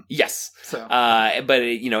the time. Yes. So, but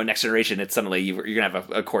Next Generation, it's suddenly you're gonna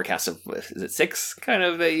have a core cast of, is it 6 kind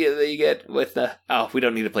of that you get with we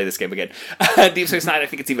don't need to play this game again. Deep Space Nine, I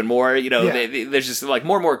think it's even more. There's just like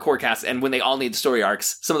more and more core casts, and when they all need story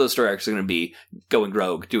arcs, some of those story arcs are going to be going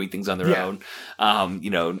rogue, doing things on their own,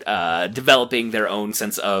 developing their own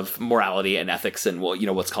sense of morality and ethics and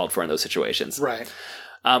what's called for in those situations. Right.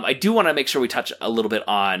 I do want to make sure we touch a little bit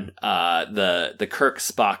on the Kirk,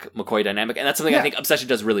 Spock, McCoy dynamic, and that's something I think Obsession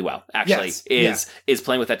does really well. Actually, is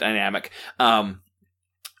playing with that dynamic.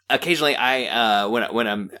 Occasionally, when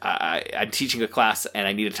I'm teaching a class and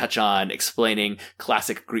I need to touch on explaining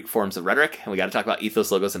classic Greek forms of rhetoric, and we got to talk about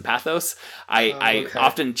ethos, logos, and pathos, I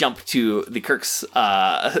often jump to the Kirk,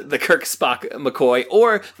 Spock, McCoy,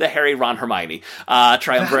 or the Harry, Ron, Hermione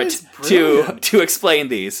triumvirate to explain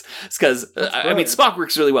these. Because Spock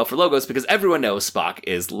works really well for logos because everyone knows Spock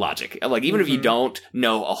is logic. Like even if you don't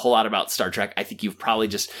know a whole lot about Star Trek, I think you've probably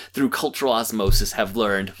just through cultural osmosis have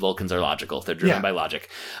learned Vulcans are logical. They're driven by logic.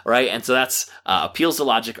 Right, and so that's appeals to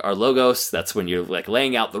logic are logos. That's when you're like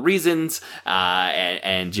laying out the reasons,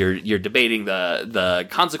 and you're debating the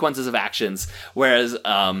consequences of actions. Whereas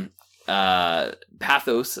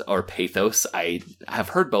pathos or pathos, I have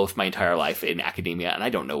heard both my entire life in academia, and I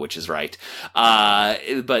don't know which is right.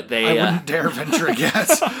 But they I wouldn't dare venture a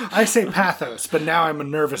guess. I say pathos, but now I'm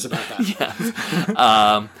nervous about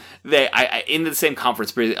that. Yes. In the same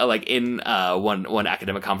conference, like in one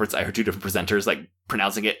academic conference, I heard 2 different presenters like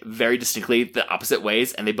pronouncing it very distinctly the opposite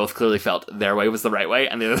ways, and they both clearly felt their way was the right way,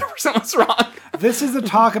 and the other person was wrong. This is a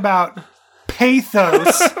talk about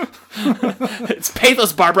pathos. It's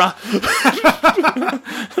pathos, Barbara.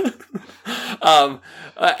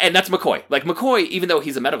 And that's McCoy. Like McCoy, even though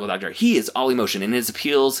he's a medical doctor, he is all emotion, and his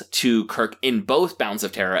appeals to Kirk in both Bounds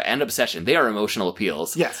of Terror and Obsession, they are emotional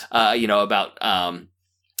appeals. Yes. About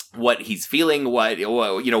what he's feeling, what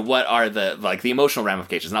are the emotional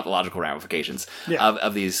ramifications, not the logical ramifications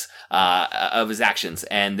of these of his actions.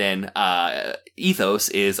 And then ethos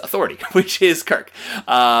is authority, which is Kirk.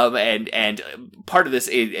 And part of this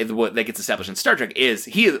is what that gets established in Star Trek is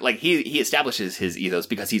he establishes his ethos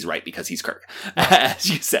because he's right, because he's Kirk. As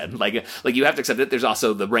you said, like you have to accept it. There's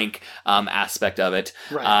also the rank aspect of it,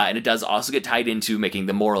 right. And it does also get tied into making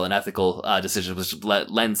the moral and ethical decisions, which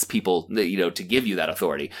lends people to give you that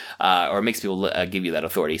authority. or makes people give you that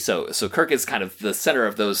authority. So Kirk is kind of the center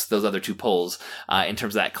of those other two poles in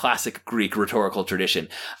terms of that classic Greek rhetorical tradition.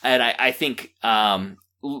 And I think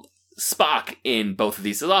Spock in both of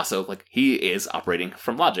these is also like he is operating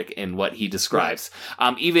from logic in what he describes.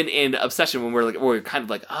 Right. Even in Obsession, when we're kind of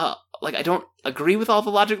like, like I don't agree with all the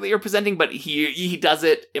logic that you're presenting, but he does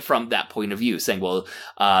it from that point of view, saying, well,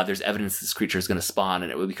 there's evidence this creature is going to spawn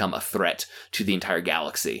and it will become a threat to the entire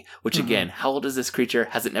galaxy. Which again, how old is this creature?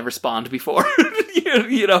 Has it never spawned before?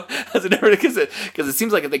 Has it never? Because it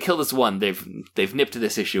seems like if they kill this one, they've nipped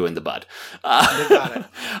this issue in the bud. They got it.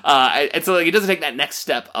 And so like it doesn't take that next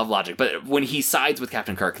step of logic, but when he sides with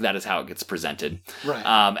Captain Kirk, that is how it gets presented. Right.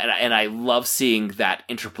 And I love seeing that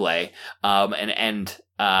interplay. And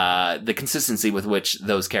the consistency with which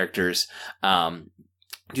those characters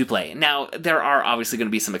do play. Now, there are obviously going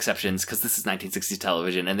to be some exceptions because this is 1960s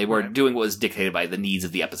television and they were doing what was dictated by the needs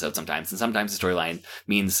of the episode sometimes. And sometimes the storyline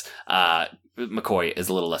means McCoy is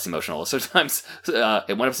a little less emotional. Sometimes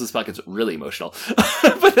in one episode Spock is really emotional.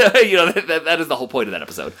 But that is the whole point of that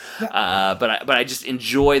episode. But I just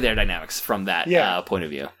enjoy their dynamics from that point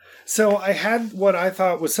of view. So I had what I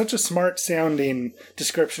thought was such a smart-sounding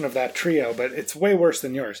description of that trio, but it's way worse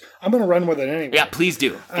than yours. I'm going to run with it anyway. Yeah, please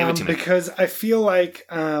do. Give it to me. Because I feel like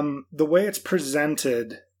the way it's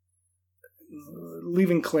presented,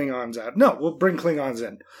 leaving Klingons out. No, we'll bring Klingons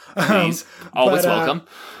in. Please. Always welcome.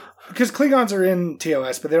 Because Klingons are in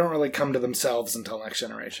TOS, but they don't really come to themselves until Next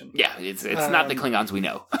Generation. Yeah, it's not the Klingons we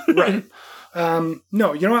know. Right.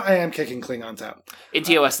 No, you know what? I am kicking Klingons out. In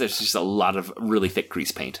TOS, there's just a lot of really thick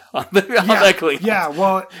grease paint on that Klingon. Yeah,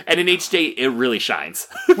 well... And in HD, it really shines.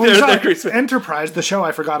 Well, Enterprise, the show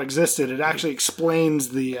I forgot existed, it actually explains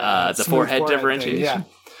the forehead differentiation.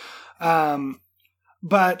 Thing, yeah.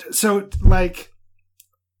 But, so, like...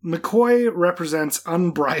 McCoy represents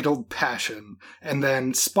unbridled passion, and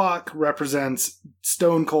then Spock represents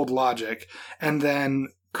stone-cold logic, and then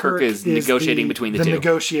Kirk is negotiating between the two. The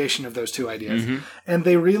negotiation of those two ideas. Mm-hmm. And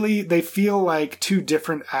they feel like two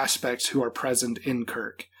different aspects who are present in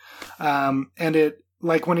Kirk. And it,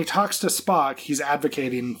 like when he talks to Spock, he's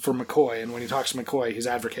advocating for McCoy, and when he talks to McCoy, he's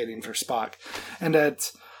advocating for Spock. And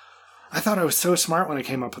I thought I was so smart when I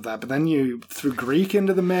came up with that, but then you threw Greek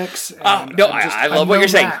into the mix. And I love what you're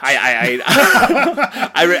saying. I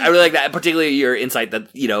really like that, particularly your insight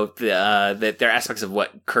that that there are aspects of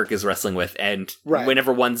what Kirk is wrestling with, and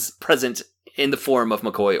whenever one's present in the form of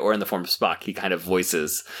McCoy or in the form of Spock, he kind of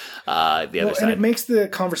voices the other side. And it makes the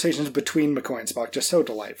conversations between McCoy and Spock just so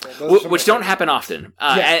delightful. Which don't happen often.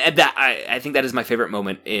 And that I think that is my favorite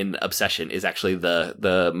moment in Obsession is actually the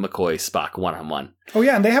McCoy-Spock one-on-one. Oh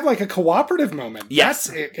yeah, and they have like a cooperative moment. Yes.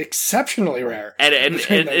 That's exceptionally rare. And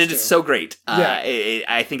it's so great.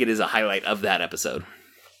 I think it is a highlight of that episode.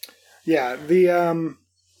 Yeah, the...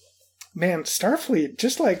 Man, Starfleet,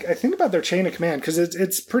 just like, I think about their chain of command, because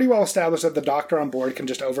it's pretty well established that the doctor on board can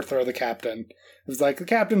just overthrow the captain. It's like, the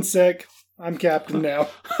captain's sick, I'm captain now.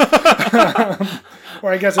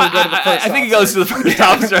 Or I guess it would go to the first officer. I think it goes to the first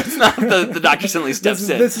officer. It's not the doctor suddenly steps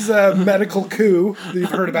in. This is a medical coup. You've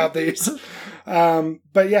heard about these.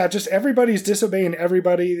 But yeah, just everybody's disobeying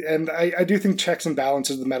everybody, and I do think checks and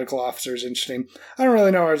balances of the medical officer is interesting. I don't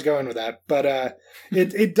really know where I was going with that, but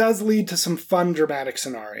it does lead to some fun, dramatic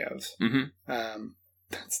scenarios. Mm-hmm.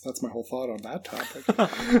 That's my whole thought on that topic.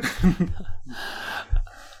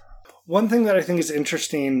 One thing that I think is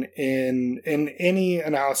interesting in any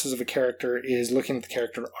analysis of a character is looking at the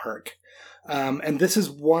character arc. And this is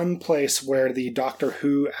one place where the Doctor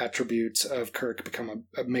Who attributes of Kirk become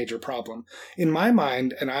a major problem. In my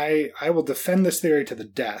mind, and I will defend this theory to the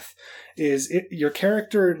death, your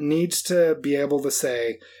character needs to be able to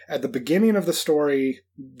say, at the beginning of the story,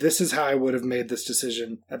 this is how I would have made this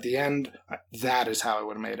decision. At the end, that is how I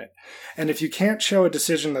would have made it. And if you can't show a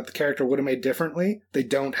decision that the character would have made differently, they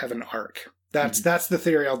don't have an arc. That's the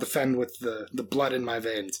theory I'll defend with the blood in my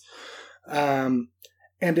veins. And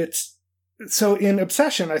it's... So in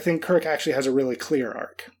Obsession, I think Kirk actually has a really clear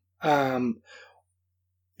arc.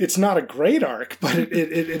 It's not a great arc, but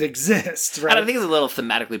it exists, right? And I think it's a little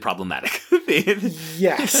thematically problematic.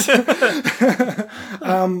 Yes.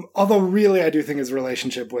 Although really, I do think his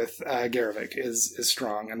relationship with Garvik is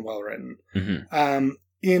strong and well written. Mm-hmm.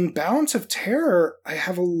 In Balance of Terror, I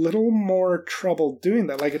have a little more trouble doing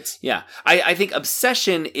that. Yeah. I think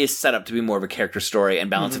Obsession is set up to be more of a character story, and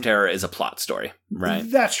Balance of Terror is a plot story, right?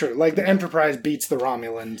 That's true. Like, the Enterprise beats the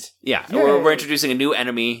Romulans. Yeah. We're introducing a new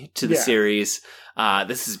enemy to the series.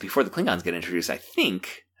 This is before the Klingons get introduced, I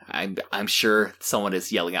think. I'm sure someone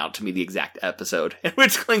is yelling out to me the exact episode in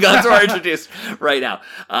which Klingons are introduced right now.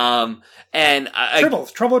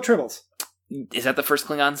 Tribbles. Trouble with Tribbles. Is that the first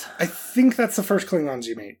Klingons? I think that's the first Klingons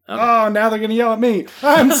you meet. Okay. Oh, now they're going to yell at me.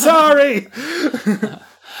 I'm sorry.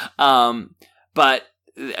 But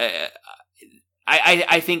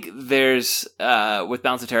I think there's with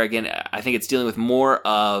Balance of Terror again. I think it's dealing with more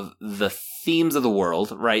of the themes of the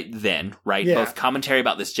world right then, right? Yeah. Both commentary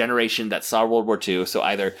about this generation that saw World War II, so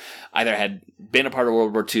either had been a part of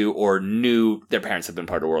World War II or knew their parents had been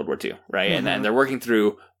part of World War II, right? Mm-hmm. And they're working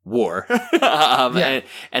through war and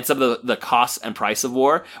some of the costs and price of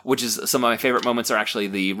war, which is some of my favorite moments are actually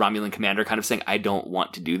the Romulan commander kind of saying, I don't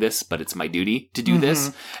want to do this, but it's my duty to do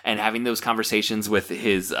this, and having those conversations with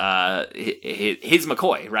his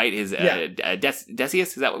McCoy, right? His Decius,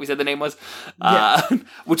 is that what we said the name was?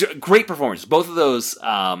 Which are great performances. Both of those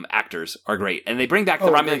actors are great, and they bring back the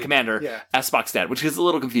Romulan commander as Spock's dad, which is a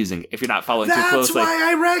little confusing if you're not following too closely. That's why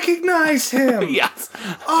I recognize him. Yes.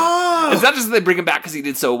 Oh, it's not just that they bring him back because he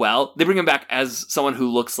did so well. They bring him back as someone who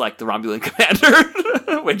looks like the Romulan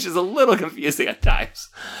commander, which is a little confusing at times.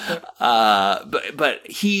 But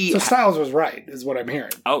he... So Styles was right, is what I'm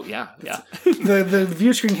hearing. Oh, yeah. The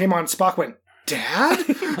view screen came on, Spock went, Dad?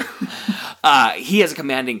 He has a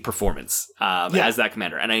commanding performance as that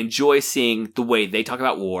commander, and I enjoy seeing the way they talk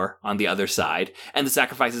about war on the other side and the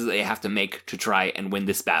sacrifices that they have to make to try and win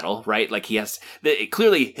this battle, right? Like he has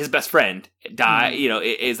clearly his best friend is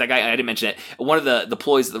that guy. I didn't mention it. One of the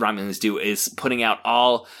ploys that the Romulans do is putting out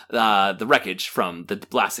all the wreckage from the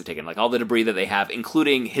blast they've taken, like all the debris that they have,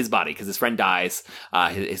 including his body, because his friend dies,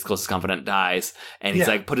 his closest confidant dies, and he's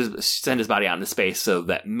like send his body out into space so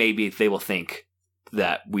that maybe they will think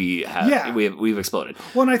that we've exploded.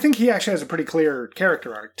 Well, and I think he actually has a pretty clear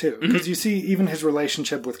character arc too, because you see even his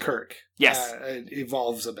relationship with Kirk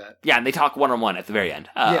evolves a bit. Yeah, and they talk one-on-one at the very end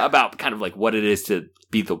about kind of like what it is to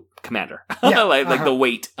be the commander, like the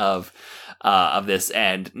weight of this,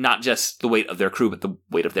 and not just the weight of their crew, but the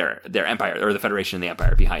weight of their empire, or the Federation and the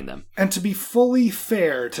Empire behind them. And to be fully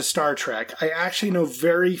fair to Star Trek, I actually know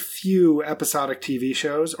very few episodic TV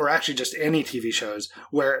shows, or actually just any TV shows,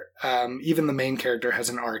 where even the main character has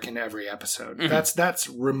an arc in every episode. That's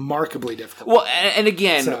remarkably difficult. Well, and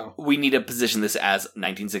again, we need to position this as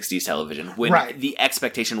 1960s television, when the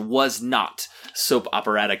expectation was not soap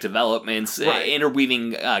operatic developments,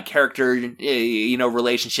 interweaving character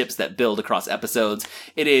relationships that build across episodes.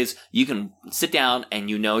 It is, you can sit down and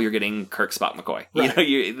you're getting Kirk, Spock, McCoy.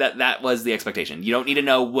 That was the expectation. You don't need to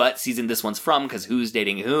know what season this one's from because who's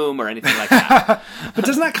dating whom or anything like that. But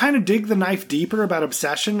doesn't that kind of dig the knife deeper about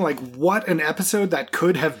obsession? Like what an episode that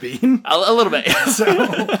could have been? A little bit.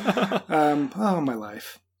 My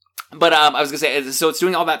life. But I was going to say, so it's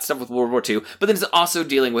doing all that stuff with World War II, but then it's also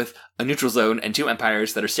dealing with a neutral zone and two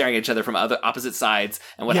empires that are staring at each other from opposite sides,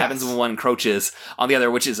 and what happens when one encroaches on the other,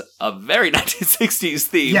 which is a very 1960s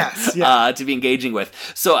theme to be engaging with.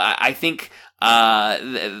 So I think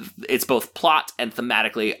it's both plot and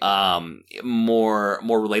thematically more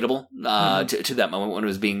relatable to that moment when it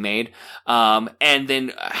was being made. And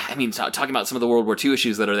then, I mean, talking about some of the World War II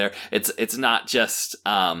issues that are there, it's not just...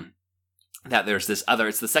 that there's this other.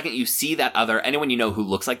 It's the second you see that other, anyone you know who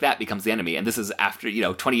looks like that becomes the enemy. And this is after,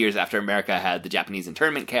 20 years after America had the Japanese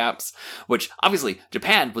internment camps, which obviously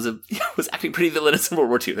Japan was acting pretty villainous in World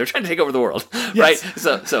War II. They're trying to take over the world, right?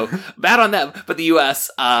 So bad on them. But the U.S.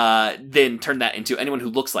 Then turned that into anyone who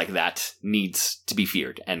looks like that needs to be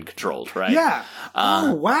feared and controlled, right? Yeah.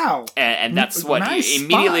 Oh, wow. And that's what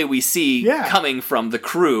immediately we see coming from the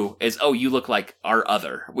crew is, oh, you look like our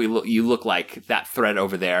other. You look like that threat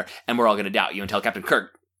over there, and we're all going to doubt you until Captain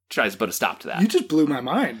Kirk tries to put a stop to that. You just blew my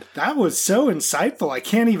mind. That was so insightful. I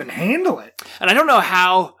can't even handle it. And I don't know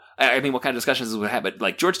how, what kind of discussions we would have, but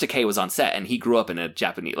like George Takei was on set and he grew up in a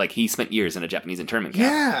Japanese, like he spent years in a Japanese internment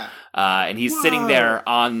camp. Yeah. And he's sitting there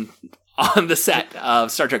on the set of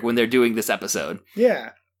Star Trek when they're doing this episode.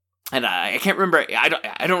 Yeah. And I can't remember. I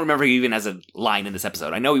don't remember he even has a line in this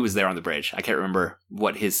episode. I know he was there on the bridge. I can't remember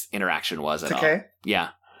what his interaction was at all.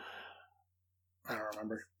 Yeah. I don't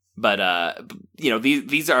remember. But,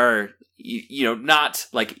 these are, not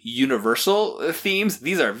like universal themes.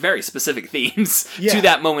 These are very specific themes to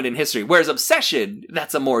that moment in history. Whereas obsession,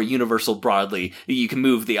 that's a more universal broadly. You can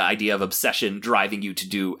move the idea of obsession driving you to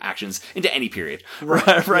do actions into any period.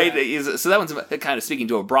 Right? Yeah. So that one's kind of speaking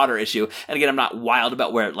to a broader issue. And again, I'm not wild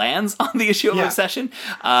about where it lands on the issue of obsession.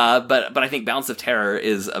 But I think Balance of Terror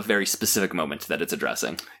is a very specific moment that it's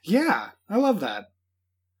addressing. Yeah, I love that.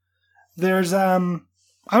 There's, I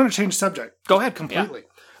want to change subject. Go ahead. Completely.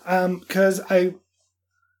 Because I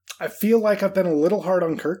feel like I've been a little hard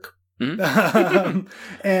on Kirk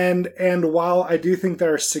And while I do think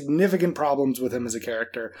there are significant problems with him as a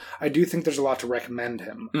character, I do think there's a lot to recommend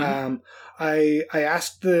him. I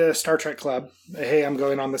asked the Star Trek Club, hey, I'm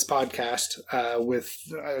going on this podcast with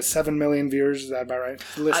 7 million viewers. Is that about right?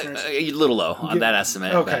 Listeners? A little low on that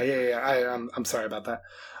estimate. Okay, I'm sorry about that.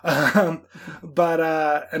 And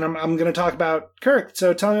I'm going to talk about Kirk.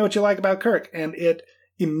 So tell me what you like about Kirk. And it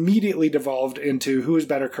immediately devolved into who is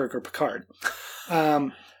better, Kirk or Picard.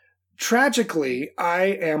 Tragically, I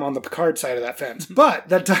am on the Picard side of that fence, but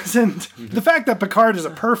that doesn't. The fact that Picard is a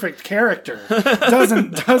perfect character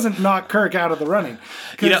doesn't knock Kirk out of the running.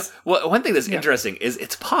 One thing that's interesting is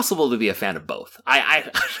it's possible to be a fan of both. I've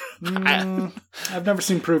never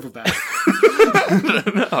seen proof of that.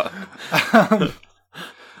 No.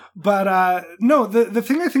 But no, the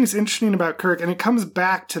thing I think is interesting about Kirk, and it comes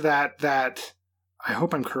back to that I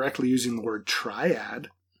hope I'm correctly using the word triad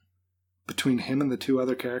between him and the two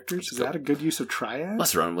other characters. Is that a good use of triad?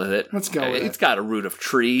 Let's run with it. Let's go with it. It's got a root of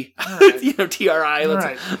tree. Right. TRI.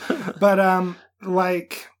 Right. But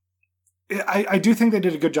I do think they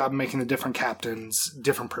did a good job making the different captains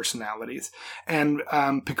different personalities. And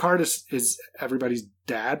Picard is everybody's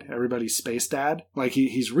dad, everybody's space dad. Like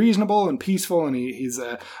he's reasonable and peaceful, and he's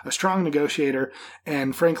a strong negotiator.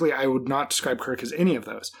 And frankly, I would not describe Kirk as any of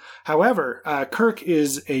those. However, Kirk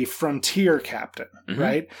is a frontier captain,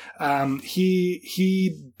 right?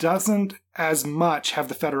 He doesn't as much have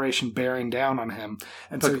the Federation bearing down on him.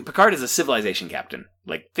 And so Picard is a civilization captain.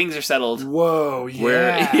 Like, things are settled. Whoa, yeah.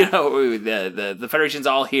 Where, the Federation's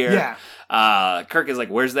all here. Yeah. Kirk is like,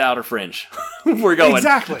 where's the outer fringe? We're going.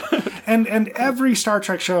 Exactly. And every Star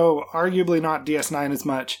Trek show, arguably not DS9 as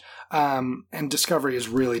much, and Discovery is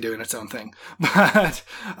really doing its own thing. But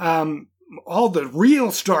all the real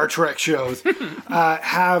Star Trek shows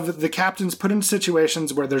have the captains put in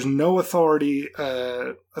situations where there's no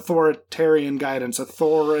authoritative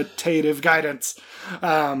guidance.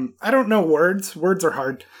 I don't know words. Words are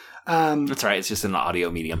hard. That's right. It's just an audio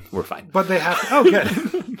medium. We're fine. But they have to,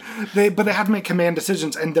 good. But they have to make command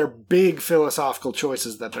decisions, and they're big philosophical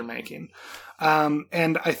choices that they're making.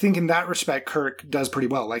 And I think in that respect, Kirk does pretty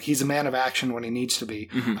well. Like, he's a man of action when he needs to be.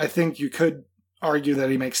 I think you could argue that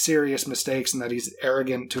he makes serious mistakes and that he's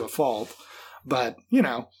arrogant to a fault. But,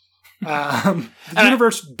 the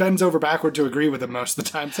universe bends over backward to agree with him most of the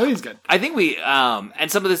time, so he's good. I think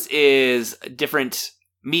and some of this is different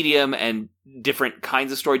medium and different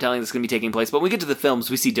kinds of storytelling that's going to be taking place. But when we get to the films,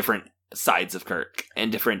 we see different sides of Kirk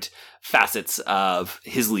and different facets of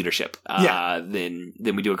his leadership than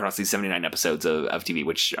we do across these 79 episodes of TV,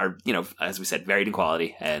 which are, as we said, varied in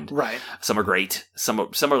quality, and some are great. Some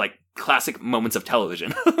are like classic moments of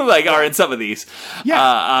television, are in some of these,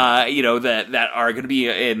 that are going to be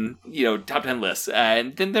in, top 10 lists.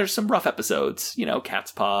 And then there's some rough episodes,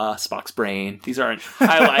 Cat's Paw, Spock's Brain. These aren't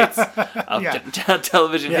highlights of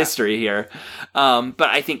television history here. But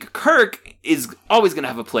I think Kirk is always going to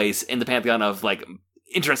have a place in the pantheon of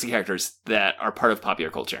interesting characters that are part of popular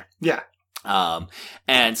culture. Yeah.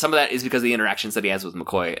 And some of that is because of the interactions that he has with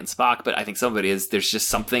McCoy and Spock, but I think some of it is there's just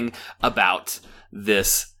something about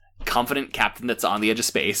this confident captain that's on the edge of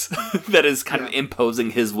space that is kind of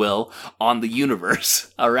imposing his will on the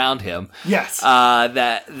universe around him. Yes.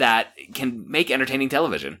 That can make entertaining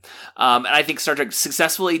television. And I think Star Trek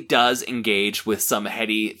successfully does engage with some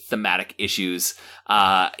heady thematic issues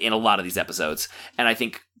in a lot of these episodes. And I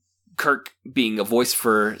think Kirk being a voice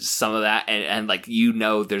for some of that, and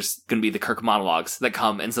there's going to be the Kirk monologues that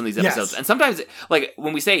come in some of these episodes. Yes. And sometimes,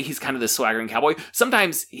 when we say he's kind of this swaggering cowboy,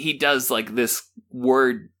 sometimes he does this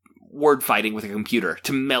word fighting with a computer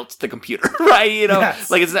to melt the computer, right? Yes.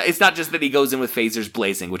 It's not just that he goes in with phasers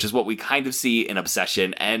blazing, which is what we kind of see in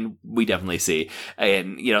Obsession, and we definitely see.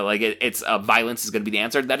 And, it's violence is going to be the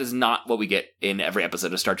answer. That is not what we get in every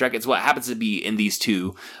episode of Star Trek. It's what happens to be in these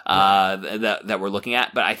two that we're looking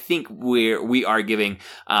at. But I think we are giving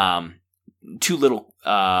too little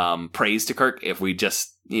praise to Kirk if we just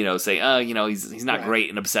say, he's not great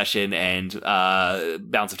in Obsession, and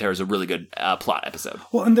Balance of Terror is a really good plot episode.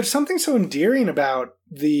 Well, and there's something so endearing about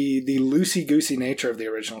the loosey-goosey nature of the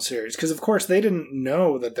original series, because of course they didn't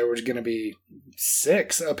know that there was going to be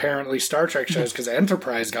 6 apparently Star Trek shows because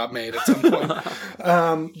Enterprise got made at some point.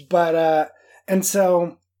 And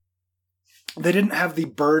so they didn't have the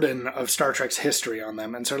burden of Star Trek's history on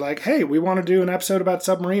them. And so they're hey, we want to do an episode about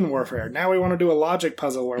submarine warfare. Now we want to do a logic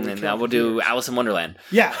puzzle where now we'll do Alice in Wonderland.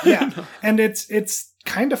 Yeah. And it's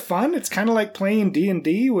kind of fun. It's kind of like playing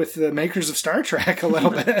D&D with the makers of Star Trek a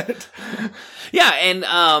little bit. Yeah,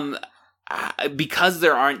 and because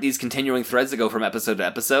there aren't these continuing threads that go from episode to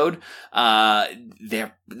episode,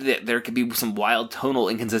 they're there could be some wild tonal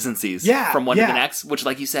inconsistencies Yeah, from one to the yeah. next, which,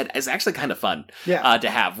 like you said, is actually kind of fun Yeah. to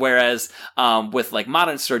have. Whereas with like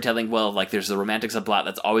modern storytelling, well, like there's the romantic subplot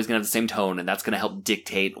that's always going to have the same tone, and that's going to help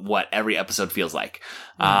dictate what every episode feels like.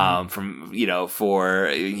 For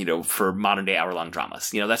modern day hour-long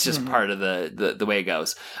dramas, that's just part of the way it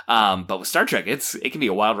goes. But with Star Trek, it can be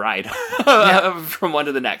a wild ride from one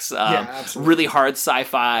to the next. Absolutely. Really hard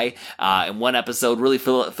sci-fi in one episode, really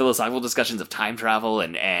philosophical discussions of time travel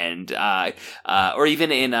and or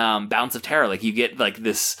even in Balance of Terror, like you get like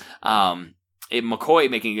this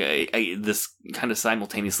McCoy making this kind of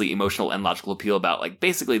simultaneously emotional and logical appeal about like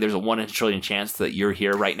basically there's a 1 in a trillion chance that you're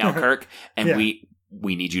here right now, Kirk, and Yeah.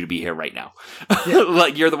 we need you to be here right now.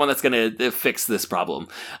 Like you're the one that's going to fix this problem.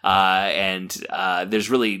 And there's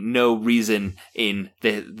really no reason in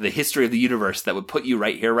the history of the universe that would put you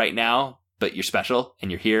right here right now, but you're special and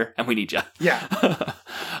you're here and we need you. Yeah.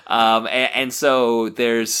 And so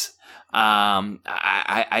there's,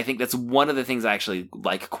 I think that's one of the things I actually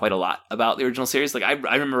like quite a lot about the original series. Like I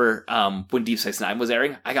remember when Deep Space Nine was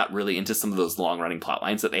airing, I got really into some of those long running plot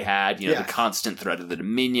lines that they had. The constant threat of the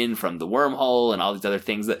Dominion from the wormhole and all these other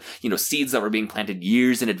things that seeds that were being planted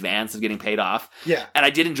years in advance of getting paid off. Yeah. And I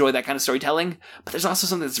did enjoy that kind of storytelling. But there's also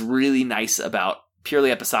something that's really nice about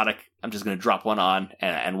purely episodic. I'm just going to drop one on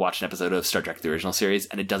and watch an episode of Star Trek, the original series,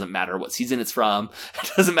 and it doesn't matter what season it's from. It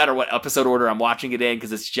doesn't matter what episode order I'm watching it in,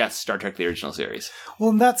 because it's just Star Trek, the original series. Well,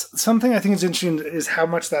 and that's something I think is interesting is how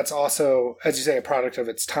much that's also, as you say, a product of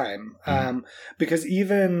its time. Because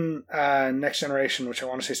even Next Generation, which I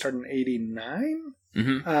want to say started in 89,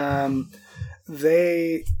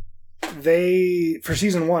 they for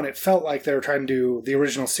season 1, it felt like they were trying to do the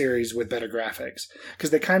original series with better graphics, because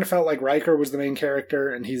they kind of felt like Riker was the main character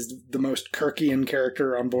and he's the most Kirkian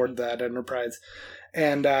character on board that Enterprise,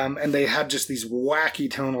 and they had just these wacky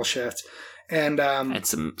tonal shifts and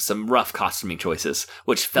some rough costuming choices,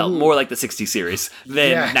 which felt more like the 60s series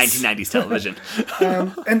than 1990s television.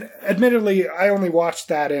 And admittedly, I only watched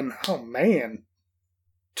that in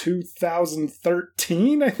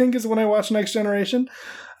 2013, I think, is when I watched Next Generation.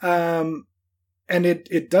 And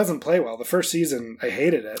it doesn't play well. The first season, I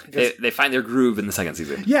hated it. They find their groove in the second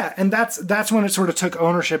season. Yeah, and that's when it sort of took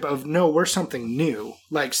ownership of, no, we're something new.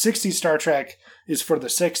 Like, 60s Star Trek is for the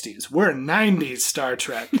 60s. We're 90s Star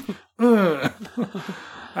Trek.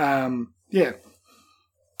 Yeah.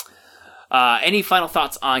 Any final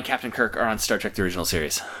thoughts on Captain Kirk or on Star Trek, the original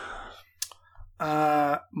series?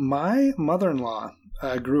 My mother-in-law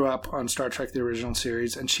grew up on Star Trek, the original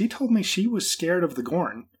series, and she told me she was scared of the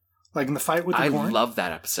Gorn. Like in the fight with the Gorn. I love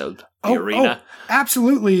that episode. The arena. Oh,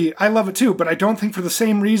 absolutely. I love it too, but I don't think for the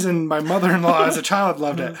same reason my mother-in-law as a child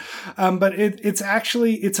loved it. But it's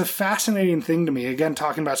a fascinating thing to me. Again,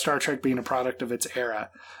 talking about Star Trek being a product of its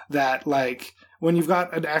era, that like when you've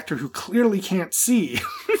got an actor who clearly can't see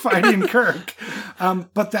fighting Kirk,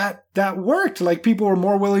 but that worked. Like people were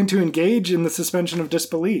more willing to engage in the suspension of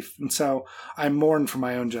disbelief. And so I mourn for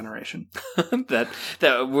my own generation. that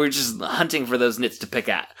we're just hunting for those nits to pick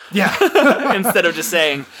at. Yeah. Instead of just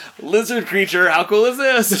saying, lizard creature, how cool is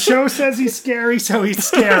this? The show says he's scary, so he's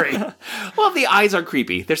scary. Well, the eyes are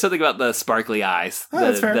creepy. There's something about the sparkly eyes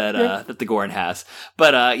that the Gorn has.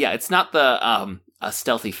 But it's not the a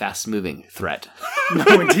stealthy, fast-moving threat.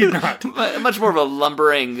 No, indeed not. Much more of a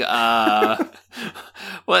lumbering. Well,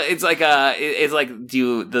 it's like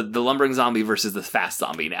the lumbering zombie versus the fast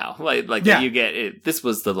zombie now. You get it. This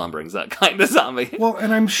was the lumbering kind of zombie. Well,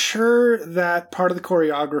 and I'm sure that part of the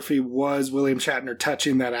choreography was William Shatner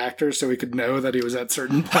touching that actor so he could know that he was at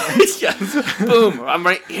certain points. Yes. Boom! I'm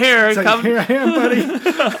right here. It's like, here I am, buddy.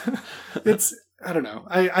 I don't know.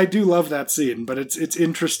 I do love that scene, but it's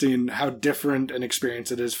interesting how different an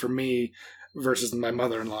experience it is for me versus my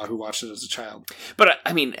mother-in-law who watched it as a child. But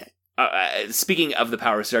I mean, speaking of the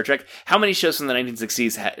power of Star Trek, how many shows from the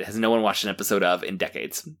 1960s has no one watched an episode of in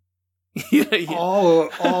decades? All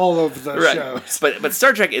of the shows. But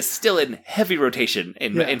Star Trek is still in heavy rotation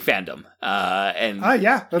in fandom.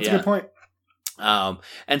 That's a good point.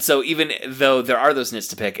 And so even though there are those nits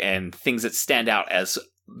to pick and things that stand out as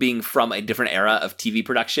being from a different era of TV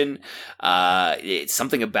production,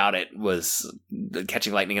 something about it was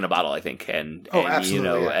catching lightning in a bottle, I think.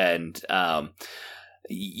 Absolutely.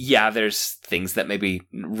 There's things that maybe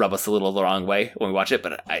rub us a little the wrong way when we watch it,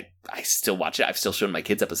 but I still watch it. I've still shown my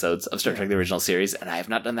kids episodes of Star Trek, the original series, and I have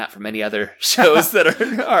not done that for many other shows that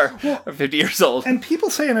are 50 years old. And people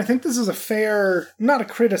say, and I think this is a fair, not a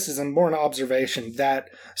criticism, more an observation, that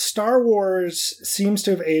Star Wars seems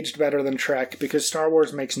to have aged better than Trek because Star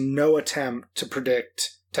Wars makes no attempt to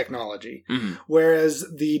predict technology. Mm-hmm. Whereas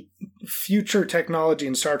the future technology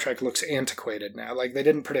in Star Trek looks antiquated now. Like, they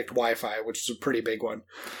didn't predict Wi-Fi, which is a pretty big one.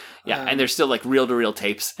 Yeah, and there's still like reel-to-reel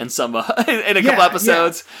tapes and some in a couple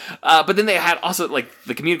episodes. Yeah. But then they had also like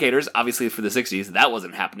the communicators, obviously for the 60s, that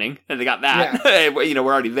wasn't happening, and they got that. Yeah. We're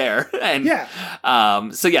already there. And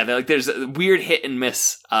so yeah, there's a weird hit and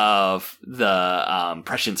miss of the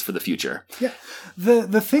prescience for the future. Yeah,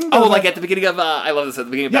 the thing. Though, like at the beginning of I love this at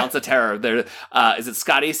the beginning of Balance of Terror. There is it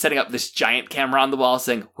Scotty setting up this giant camera on the wall,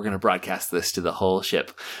 saying, "We're going to broadcast this to the whole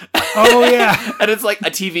ship." Oh yeah, and it's like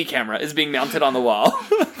a TV camera is being mounted on the wall.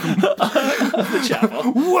 The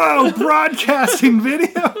chapel. Whoa, broadcasting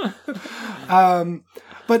video.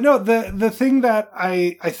 But no, the thing that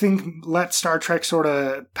I think let Star Trek sort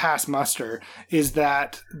of pass muster is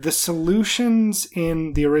that the solutions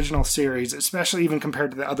in the original series, especially even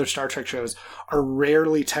compared to the other Star Trek shows, are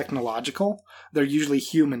rarely technological. They're usually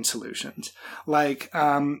human solutions. Like,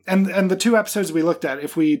 and the 2 episodes we looked at,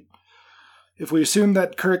 if we assume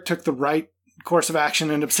that Kirk took the right course of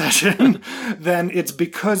action and obsession, then it's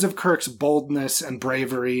because of Kirk's boldness and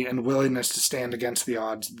bravery and willingness to stand against the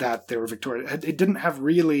odds that they were victorious. It didn't have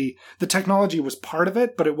really, the technology was part of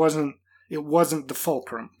it, but it wasn't the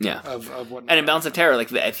fulcrum of what. And in Balance of Terror, like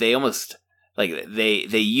they almost like they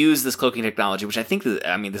use this cloaking technology, which I think this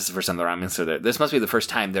is the first time the Romulans are there. This must be the first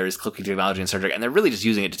time there is cloaking technology in Star Trek, and they're really just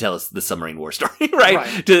using it to tell us the submarine war story,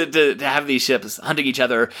 right? To have these ships hunting each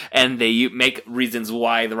other, and they make reasons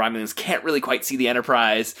why the Romulans can't really quite see the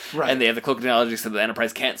Enterprise, and they have the cloaking technology so the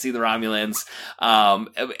Enterprise can't see the Romulans,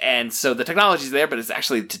 and so the technology's there, but it's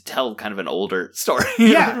actually to tell kind of an older story.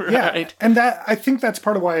 Yeah, and that I think that's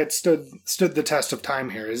part of why it stood the test of time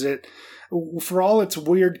here. Is it? For all its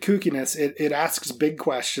weird kookiness, it asks big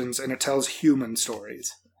questions and it tells human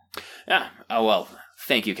stories. Yeah. Oh, well,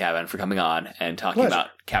 thank you, Kevin, for coming on and talking about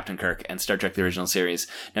Captain Kirk and Star Trek: The Original Series.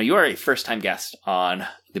 Now, you are a first-time guest on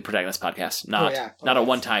the Protagonist Podcast, not a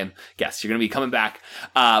one-time guest. You're going to be coming back.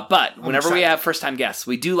 But whenever we have first-time guests,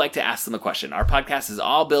 we do like to ask them a question. Our podcast is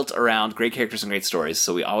all built around great characters and great stories,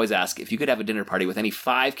 so we always ask, if you could have a dinner party with any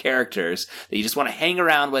 5 characters that you just want to hang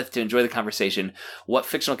around with to enjoy the conversation, what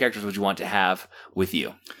fictional characters would you want to have with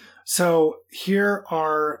you? So here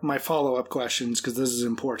are my follow-up questions, because this is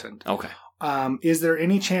important. Okay. Is there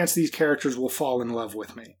any chance these characters will fall in love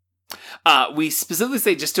with me? We specifically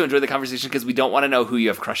say just to enjoy the conversation because we don't want to know who you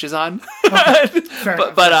have crushes on. Okay, fair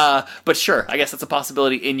enough. But sure, I guess that's a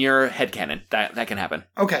possibility in your headcanon. That can happen.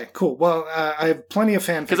 Okay, cool. Well, I have plenty of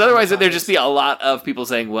fanfic. Because otherwise there'd just be a lot of people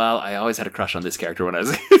saying, well, I always had a crush on this character when I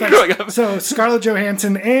was growing up. So Scarlett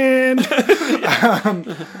Johansson and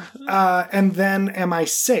then am I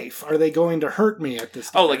safe? Are they going to hurt me at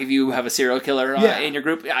this time? Oh, like if you have a serial killer in your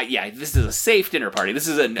group? This is a safe dinner party. This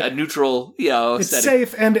is a neutral, It's setting.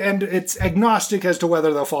 Safe and it's agnostic as to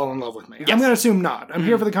whether they'll fall in love with me. Yes. I'm going to assume not. I'm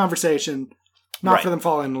here for the conversation, not for them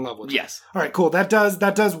falling in love with me. Yes. All right, cool. That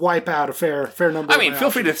does wipe out a fair number. I mean,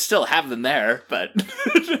 feel free to still have them there, but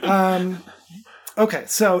okay,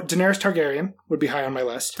 so Daenerys Targaryen would be high on my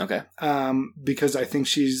list. Okay. Because I think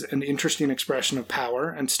she's an interesting expression of power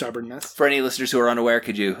and stubbornness. For any listeners who are unaware,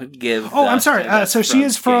 could you give... Oh, I'm sorry. So she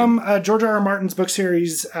is from George R. R. Martin's book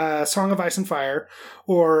series, Song of Ice and Fire,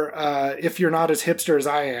 or if you're not as hipster as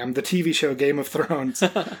I am, the TV show Game of Thrones.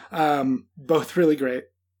 Both really great.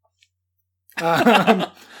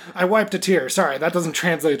 I wiped a tear. Sorry, that doesn't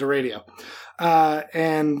translate to radio.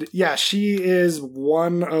 And yeah, she is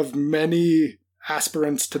one of many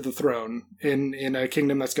aspirants to the throne in a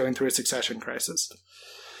kingdom that's going through a succession crisis.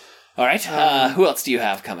 All right. Who else do you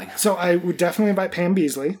have coming? So I would definitely invite Pam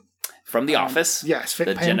Beesly. From The Office? Yes.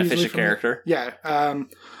 The Jenna Fisher character. Yeah.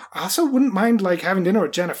 I also wouldn't mind having dinner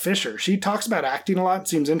with Jenna Fisher. She talks about acting a lot.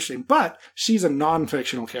 Seems interesting. But she's a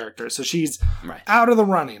non-fictional character. So she's out of the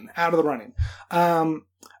running.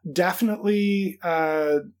 Definitely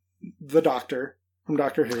the Doctor from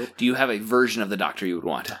Doctor Who. Do you have a version of the Doctor you would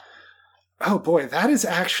want? Oh boy, that is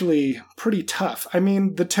actually pretty tough. I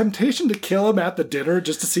mean, the temptation to kill him at the dinner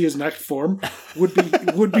just to see his next form would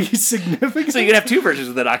be significant. So you could have 2 versions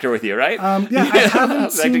of the Doctor with you, right? Yeah, I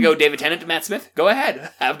haven't like to go David Tennant to Matt Smith? Go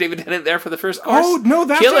ahead. Have David Tennant there for the first course. Oh, no,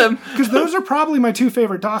 that's kill him. Because those are probably my 2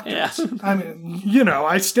 favorite Doctors. Yeah. I mean,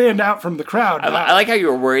 I stand out from the crowd. I like how you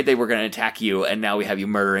were worried they were going to attack you, and now we have you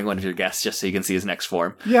murdering one of your guests just so you can see his next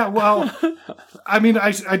form. Yeah, well, I mean,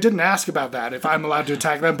 I didn't ask about that, if I'm allowed to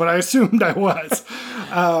attack them, but I assumed I was.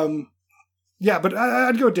 Yeah, but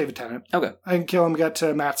I'd go with David Tennant. Okay. I can kill him, get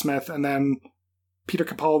to Matt Smith, and then Peter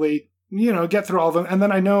Capaldi, get through all of them. And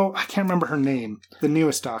then I can't remember her name, the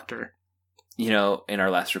newest Doctor. in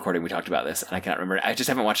our last recording, we talked about this, and I cannot remember. I just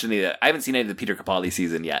haven't watched I haven't seen any of the Peter Capaldi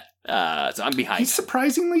season yet, so I'm behind. He's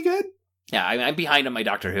surprisingly good. Yeah, I'm behind on my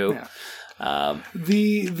Doctor Who. Yeah.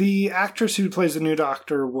 The actress who plays the new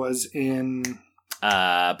Doctor was in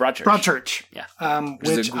Broadchurch. Broadchurch. Yeah. Which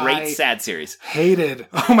is a great, sad series. Hated.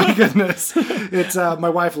 Oh my goodness. It's my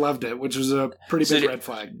wife loved it, which was a pretty big red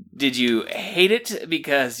flag. Did you hate it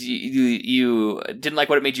because you didn't like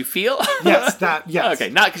what it made you feel? Yes. Okay,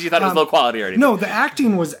 not because you thought it was low quality or anything. No, the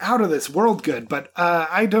acting was out of this world good, but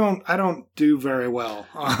I don't do very well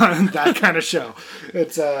on that kind of show.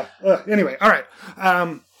 It's anyway, all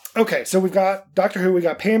right. Okay, so we've got Doctor Who, we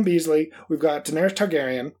got Pam Beesly, we've got Daenerys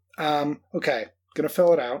Targaryen. Okay. Gonna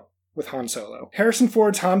fill it out with Han Solo. Harrison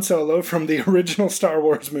Ford's Han Solo from the original Star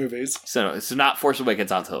Wars movies. So not Force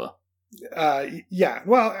Awakens Han Solo. Yeah.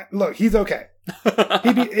 Well, look, he's okay.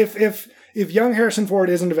 If young Harrison Ford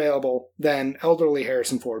isn't available, then elderly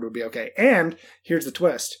Harrison Ford would be okay. And here's the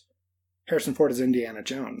twist: Harrison Ford is Indiana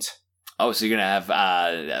Jones. Oh, so you're gonna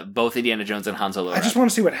have both Indiana Jones and Han Solo. I just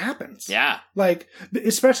want to see what happens. Yeah, like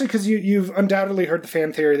especially because you've undoubtedly heard the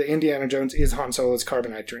fan theory that Indiana Jones is Han Solo's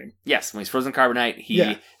carbonite dream. Yes, when he's frozen carbonite,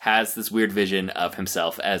 he has this weird vision of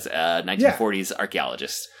himself as a 1940s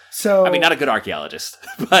archaeologist. So I mean, not a good archaeologist,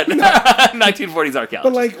 but 1940s archaeologist.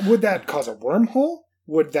 But like, would that cause a wormhole?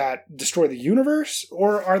 Would that destroy the universe?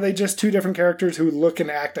 Or are they just two different characters who look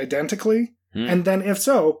and act identically? And then, if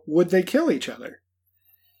so, would they kill each other?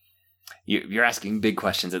 You're asking big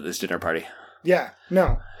questions at this dinner party. Yeah,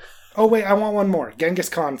 no. Oh, wait, I want one more. Genghis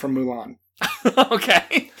Khan from Mulan.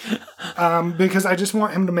 Okay. Because I just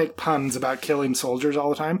want him to make puns about killing soldiers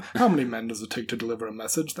all the time. How many men does it take to deliver a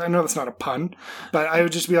message? I know that's not a pun, but I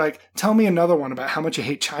would just be like, tell me another one about how much you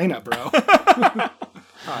hate China, bro.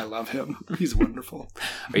 I love him. He's wonderful.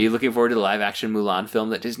 Are you looking forward to the live-action Mulan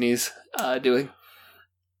film that Disney's doing?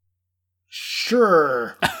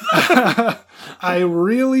 Sure. I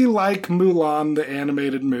really like Mulan, the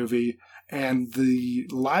animated movie, and the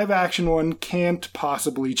live-action one can't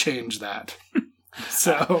possibly change that.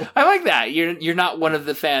 So I like that. You're not one of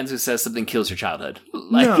the fans who says something kills your childhood.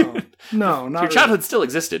 No, not your childhood still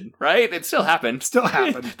existed, right? It still happened. Still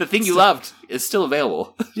happened. The thing you loved is still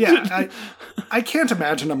available. Yeah, I can't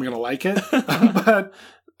imagine I'm going to like it, but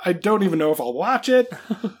I don't even know if I'll watch it.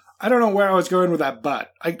 I don't know where I was going with that,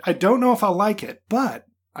 but I don't know if I'll like it, but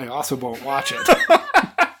I also won't watch it.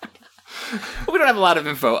 We don't have a lot of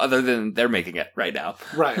info other than they're making it right now.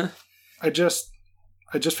 Right. I just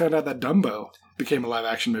found out that Dumbo became a live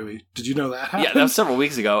action movie. Did you know that happened? Yeah, that was several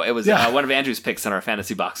weeks ago. It was one of Andrew's picks on our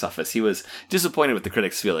fantasy box office. He was disappointed with the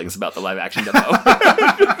critics' feelings about the live action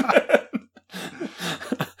Dumbo.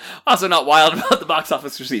 Also not wild about the box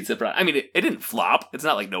office receipts it brought. I mean, it didn't flop. It's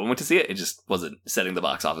not like no one went to see it. It just wasn't setting the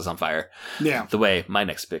box office on fire. Yeah. The way my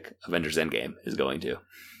next pick, Avengers Endgame, is going to.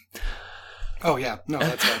 Oh, yeah. No,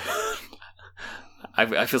 that's right.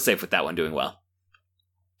 I feel safe with that one doing well.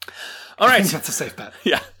 All right. I think that's a safe bet.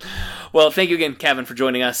 Yeah. Well, thank you again, Kevin, for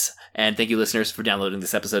joining us. And thank you, listeners, for downloading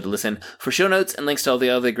this episode to listen. For show notes and links to all the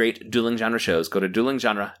other great Dueling Genre shows, go to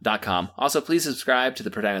duelinggenre.com. Also, please subscribe to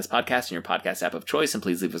the Protagonist Podcast in your podcast app of choice, and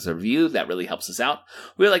please leave us a review. That really helps us out.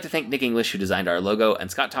 We would like to thank Nick English, who designed our logo,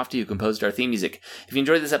 and Scott Tofty, who composed our theme music. If you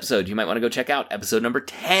enjoyed this episode, you might want to go check out episode number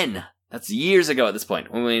 10. That's years ago at this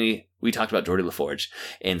point, when we talked about Geordi LaForge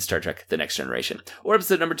in Star Trek The Next Generation. Or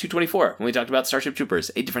episode number 224, when we talked about Starship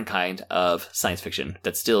Troopers, a different kind of science fiction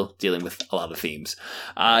that's still dealing with a lot of themes.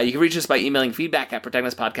 You can reach us by emailing feedback at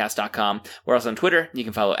protagonistpodcast.com. We're also on Twitter. You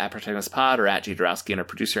can follow at protagonistpod or at Jadorowski, and our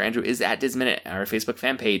producer Andrew is at DizMinute. Our Facebook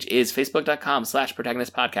fan page is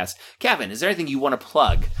facebook.com/protagonistpodcast. Kevin, is there anything you want to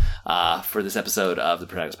plug for this episode of the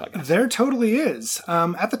Protagonist Podcast? There totally is.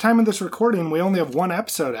 At the time of this recording, we only have one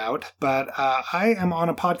episode out, but I am on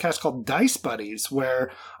a podcast called Dice Buddies,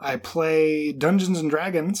 where I play Dungeons and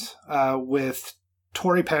Dragons with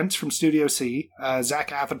Tori Pence from Studio C,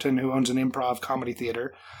 Zach Atherton, who owns an improv comedy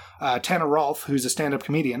theater, Tanner Rolfe, who's a stand-up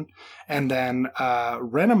comedian, and then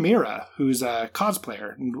Rena Mira, who's a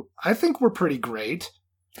cosplayer. And I think we're pretty great.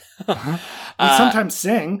 We sometimes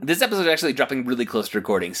sing. This episode is actually dropping really close to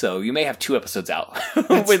recording, so you may have 2 episodes out.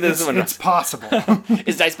 It's possible.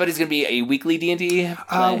 Is Dice Buddies going to be a weekly D&D?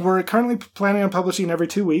 We're currently planning on publishing every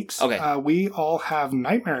 2 weeks. Okay. We all have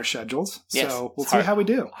nightmare schedules, so we'll see how we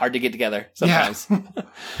do. Hard to get together sometimes. Yeah.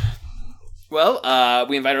 Well,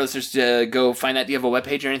 we invite our listeners to go find that. Do you have a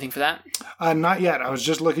webpage or anything for that? Not yet. I was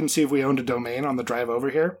just looking to see if we owned a domain on the drive over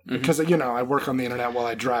here. Because, I work on the internet while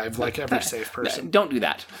I drive, like every safe person. Don't do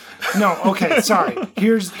that. No, okay, sorry.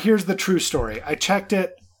 Here's the true story. I checked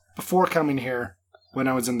it before coming here when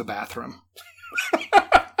I was in the bathroom.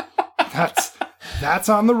 That's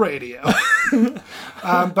on the radio.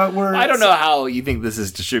 But we're... I don't know how you think this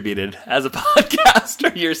is distributed as a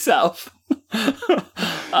podcaster yourself.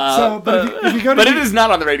 But if you go to but it is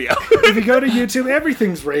not on the radio. If you go to YouTube,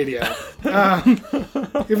 everything's radio.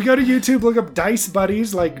 If you go to YouTube, look up Dice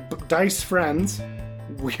Buddies, like Dice Friends.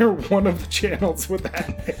 We're one of the channels with that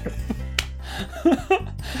name.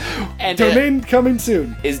 And domain coming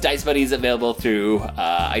soon. Is Dice Buddies available through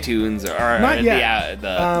iTunes or not yet?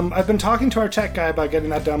 I've been talking to our tech guy about getting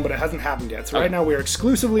that done, but it hasn't happened yet. So right now we are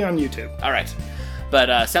exclusively on YouTube. All right.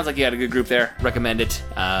 But sounds like you had a good group there. Recommend it.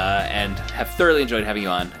 And have thoroughly enjoyed having you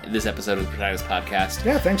on this episode of the Protagonist Podcast.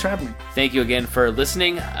 Yeah, thanks for having me. Thank you again for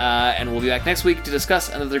listening. And we'll be back next week to discuss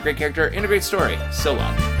another great character in a great story. So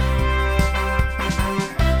long.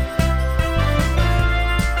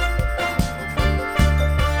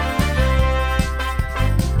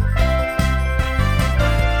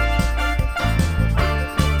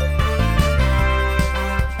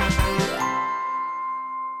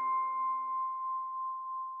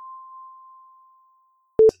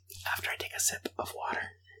 After I take a sip of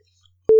water.